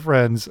 Our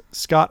friends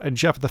Scott and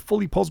Jeff at the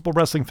Fully Posable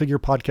Wrestling Figure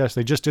Podcast,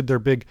 they just did their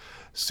big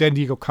San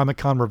Diego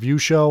Comic-Con review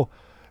show.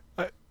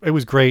 It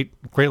was great.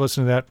 Great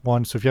listening to that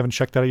one. So if you haven't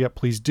checked that out yet,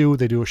 please do.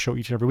 They do a show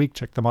each and every week.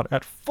 Check them out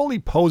at Fully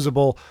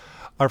Posable.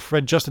 Our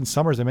friend Justin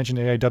Summers, I mentioned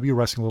AIW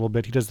wrestling a little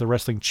bit. He does the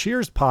Wrestling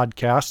Cheers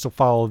podcast, so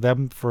follow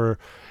them for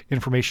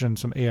information on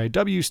some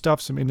AIW stuff,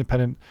 some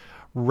independent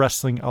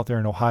wrestling out there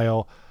in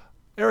Ohio.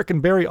 Eric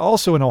and Barry,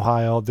 also in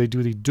Ohio, they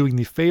do doing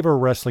the Favor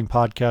Wrestling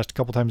podcast a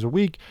couple times a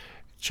week.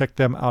 Check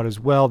them out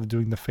as well. They're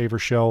doing the Favor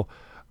show.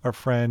 Our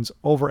friends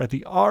over at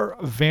the Our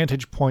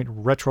Vantage Point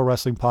Retro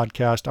Wrestling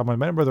Podcast. I'm a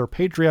member of their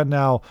Patreon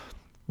now.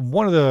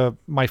 One of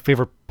my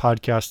favorite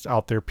podcasts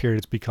out there, period.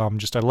 It's become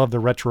just, I love their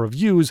retro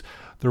reviews,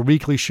 their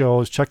weekly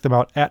shows. Check them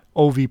out at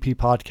OVP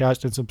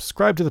Podcast and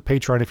subscribe to the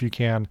Patreon if you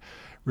can. It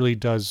really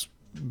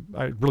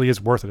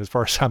is worth it as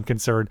far as I'm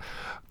concerned.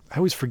 I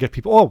always forget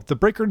people. Oh, the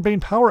Breaker and Bane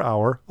Power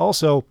Hour.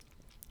 Also,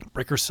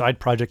 Breaker's side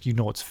project, you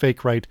know it's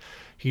fake, right?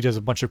 He does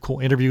a bunch of cool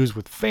interviews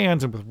with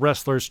fans and with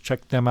wrestlers.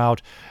 Check them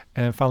out.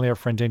 And then finally, our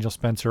friend Daniel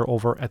Spencer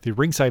over at the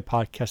Ringside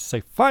Podcast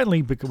say,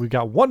 finally, because we've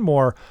got one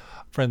more.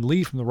 Friend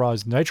Lee from the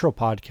Raw's Nitro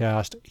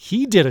Podcast.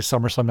 He did a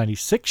SummerSlam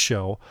 96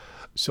 show.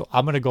 So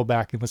I'm going to go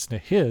back and listen to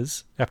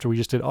his after we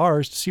just did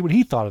ours to see what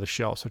he thought of the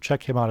show. So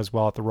check him out as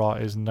well at the Raw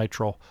is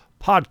Nitro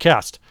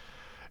Podcast.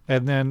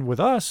 And then with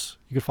us,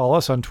 you can follow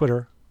us on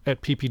Twitter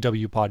at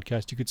PPW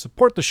Podcast. You could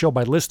support the show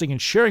by listening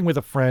and sharing with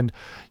a friend.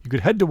 You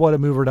could head to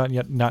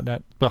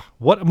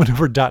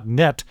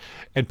whatamaneuver.net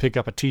and pick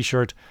up a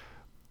t-shirt,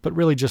 but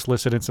really just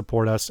listen and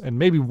support us. And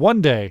maybe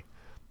one day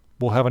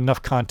we'll have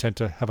enough content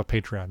to have a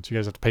Patreon, so you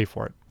guys have to pay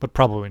for it, but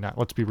probably not.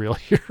 Let's be real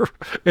here.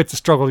 It's a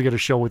struggle to get a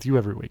show with you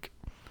every week.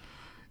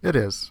 It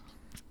is.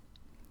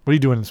 What are you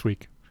doing this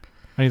week?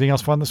 Anything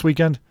else fun this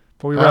weekend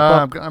before we wrap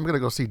up? I'm going to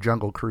go see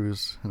Jungle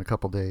Cruise in a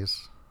couple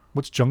days.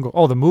 What's Jungle?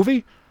 Oh, the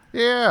movie?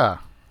 Yeah.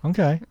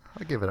 Okay.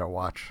 I'll give it a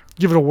watch.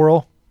 Give it a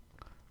whirl.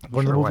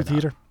 Go to the Sure, why movie not?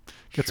 theater.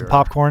 Get some Sure.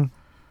 popcorn.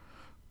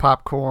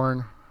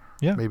 Popcorn.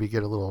 Yeah. Maybe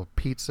get a little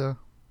pizza.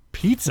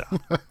 Pizza.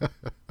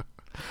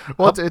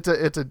 Well,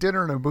 it's a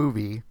dinner and a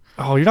movie.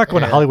 Oh, you're not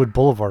going to Hollywood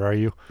Boulevard, are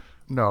you?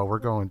 No, we're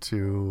going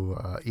to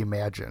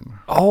Imagine.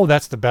 Oh,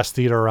 that's the best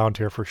theater around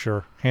here for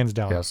sure. Hands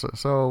down. Yeah,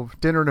 so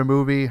dinner and a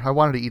movie. I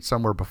wanted to eat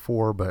somewhere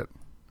before, but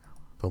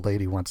the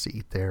lady wants to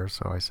eat there.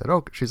 So I said,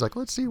 oh, she's like,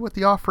 let's see what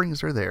the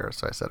offerings are there.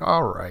 So I said,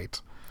 all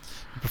right.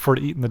 You prefer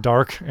to eat in the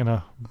dark in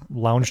a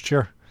lounge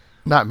chair?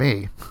 Not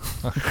me.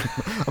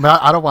 I mean,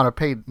 I don't want to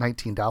pay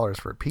 $19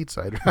 for a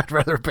pizza. I'd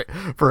rather pay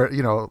for,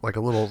 like a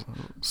little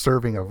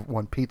serving of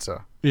one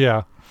pizza.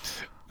 Yeah.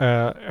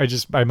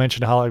 I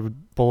mentioned Hollywood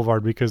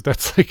Boulevard because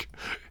that's like,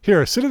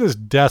 here, sit at this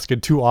desk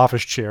and 2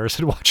 office chairs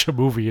and watch a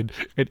movie and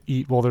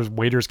eat while there's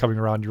waiters coming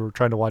around. You were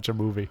trying to watch a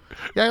movie.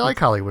 Yeah, I like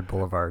Hollywood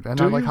Boulevard. And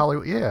Do I like you?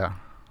 Hollywood. Yeah.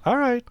 All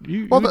right.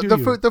 Well,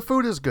 the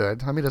food is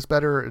good. I mean, it's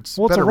better. It's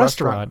Well, it's better a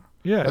restaurant.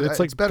 Yeah, it's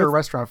like better that's-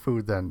 restaurant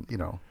food than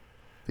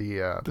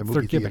the their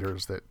movie gimmick.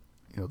 theaters that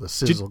the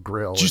Sizzle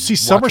Grill. Did you and see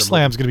watch a movie.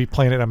 SummerSlam's going to be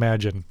playing at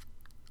Imagine?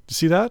 Did you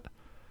see that?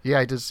 Yeah,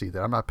 I did see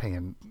that. I'm not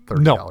paying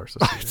 $30 No, to see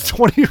it's that.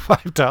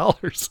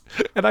 $25,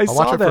 and I I'll saw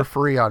watch it that. for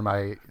free on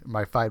my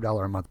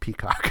 $5 a month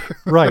Peacock.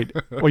 Right.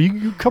 Well,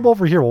 you come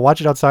over here. We'll watch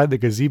it outside the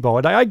gazebo.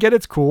 And I get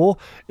it's cool.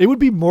 It would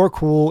be more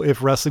cool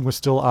if wrestling was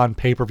still on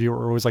pay-per-view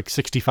or it was like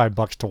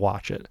 $65 to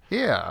watch it.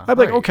 Yeah. I'd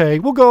be like, right. okay,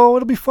 we'll go.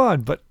 It'll be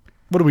fun. But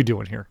what are we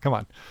doing here? Come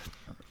on.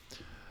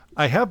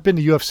 I have been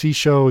to UFC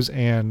shows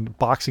and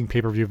boxing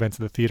pay-per-view events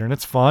in the theater, and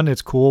it's fun.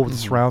 It's cool with the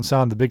surround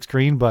sound, the big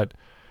screen, but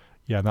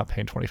yeah, I'm not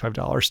paying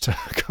 $25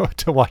 to go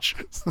to watch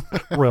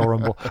Royal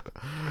Rumble.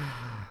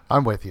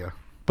 I'm with you.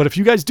 But if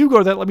you guys do go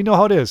to that, let me know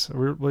how it is.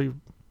 We'll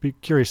be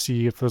curious to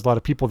see if there's a lot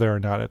of people there or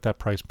not at that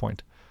price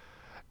point.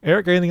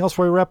 Eric, anything else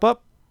before we wrap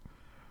up?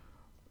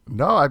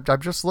 No, I'm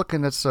just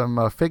looking at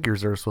some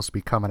figures that are supposed to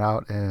be coming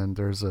out, and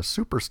there's a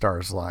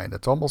Superstars line.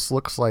 It almost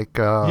looks like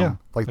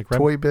like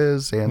Toy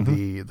Biz and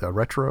the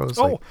retros.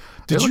 Oh, like,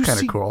 did they you look kind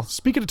see? of cool?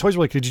 Speaking of Toys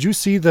R Us, did you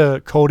see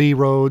the Cody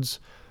Rhodes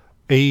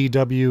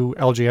AEW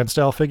LJN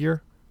style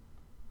figure?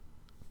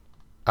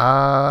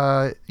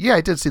 Yeah,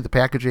 I did see the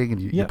packaging,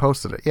 and you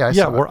posted it. Yeah, I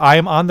saw it. Where I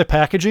am on the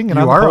packaging and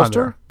You on the are on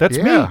poster. there. That's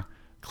Yeah. me.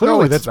 Clearly,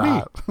 No, it's that's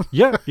not. me.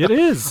 Yeah, it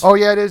is. Oh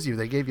yeah, it is you.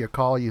 They gave you a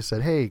call. You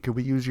said, "Hey, could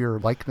we use your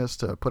likeness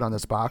to put on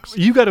this box?"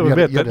 You got to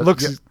admit you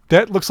gotta-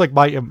 that looks like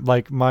my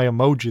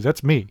emoji.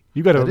 That's me.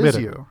 You got to That admit is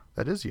it. you.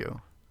 That is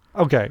you.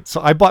 Okay,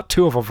 so I bought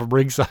 2 of them from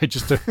Ringside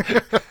just to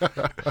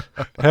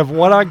have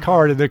one on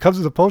card, and it comes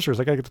with the posters.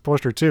 I gotta get the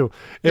poster too.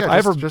 If Yeah, I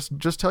ever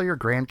just tell your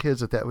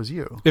grandkids that was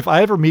you. if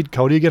I ever meet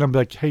Cody again, I'm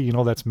like, hey,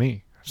 that's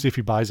me. See if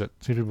he buys it.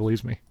 See if he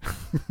believes me.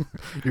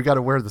 You got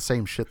to wear the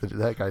same shit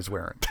that guy's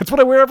wearing. That's what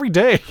I wear every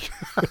day.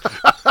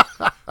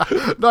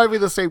 No, I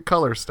mean the same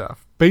color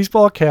stuff.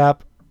 Baseball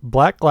cap,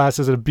 black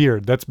glasses, and a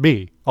beard. That's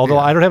me. Although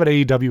I don't have an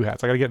AEW hat,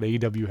 so I gotta get an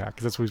AEW hat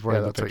because that's what he's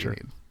wearing Yeah, in the that's what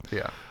picture. you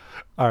need. Yeah.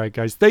 All right,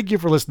 guys. Thank you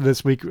for listening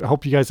this week. I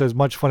hope you guys had as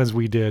much fun as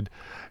we did.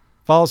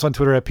 Follow us on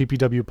Twitter at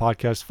PPW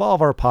Podcast. Follow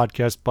our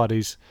podcast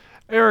buddies.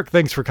 Eric,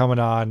 thanks for coming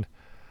on.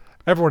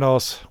 Everyone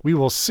else, we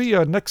will see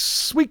you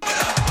next week.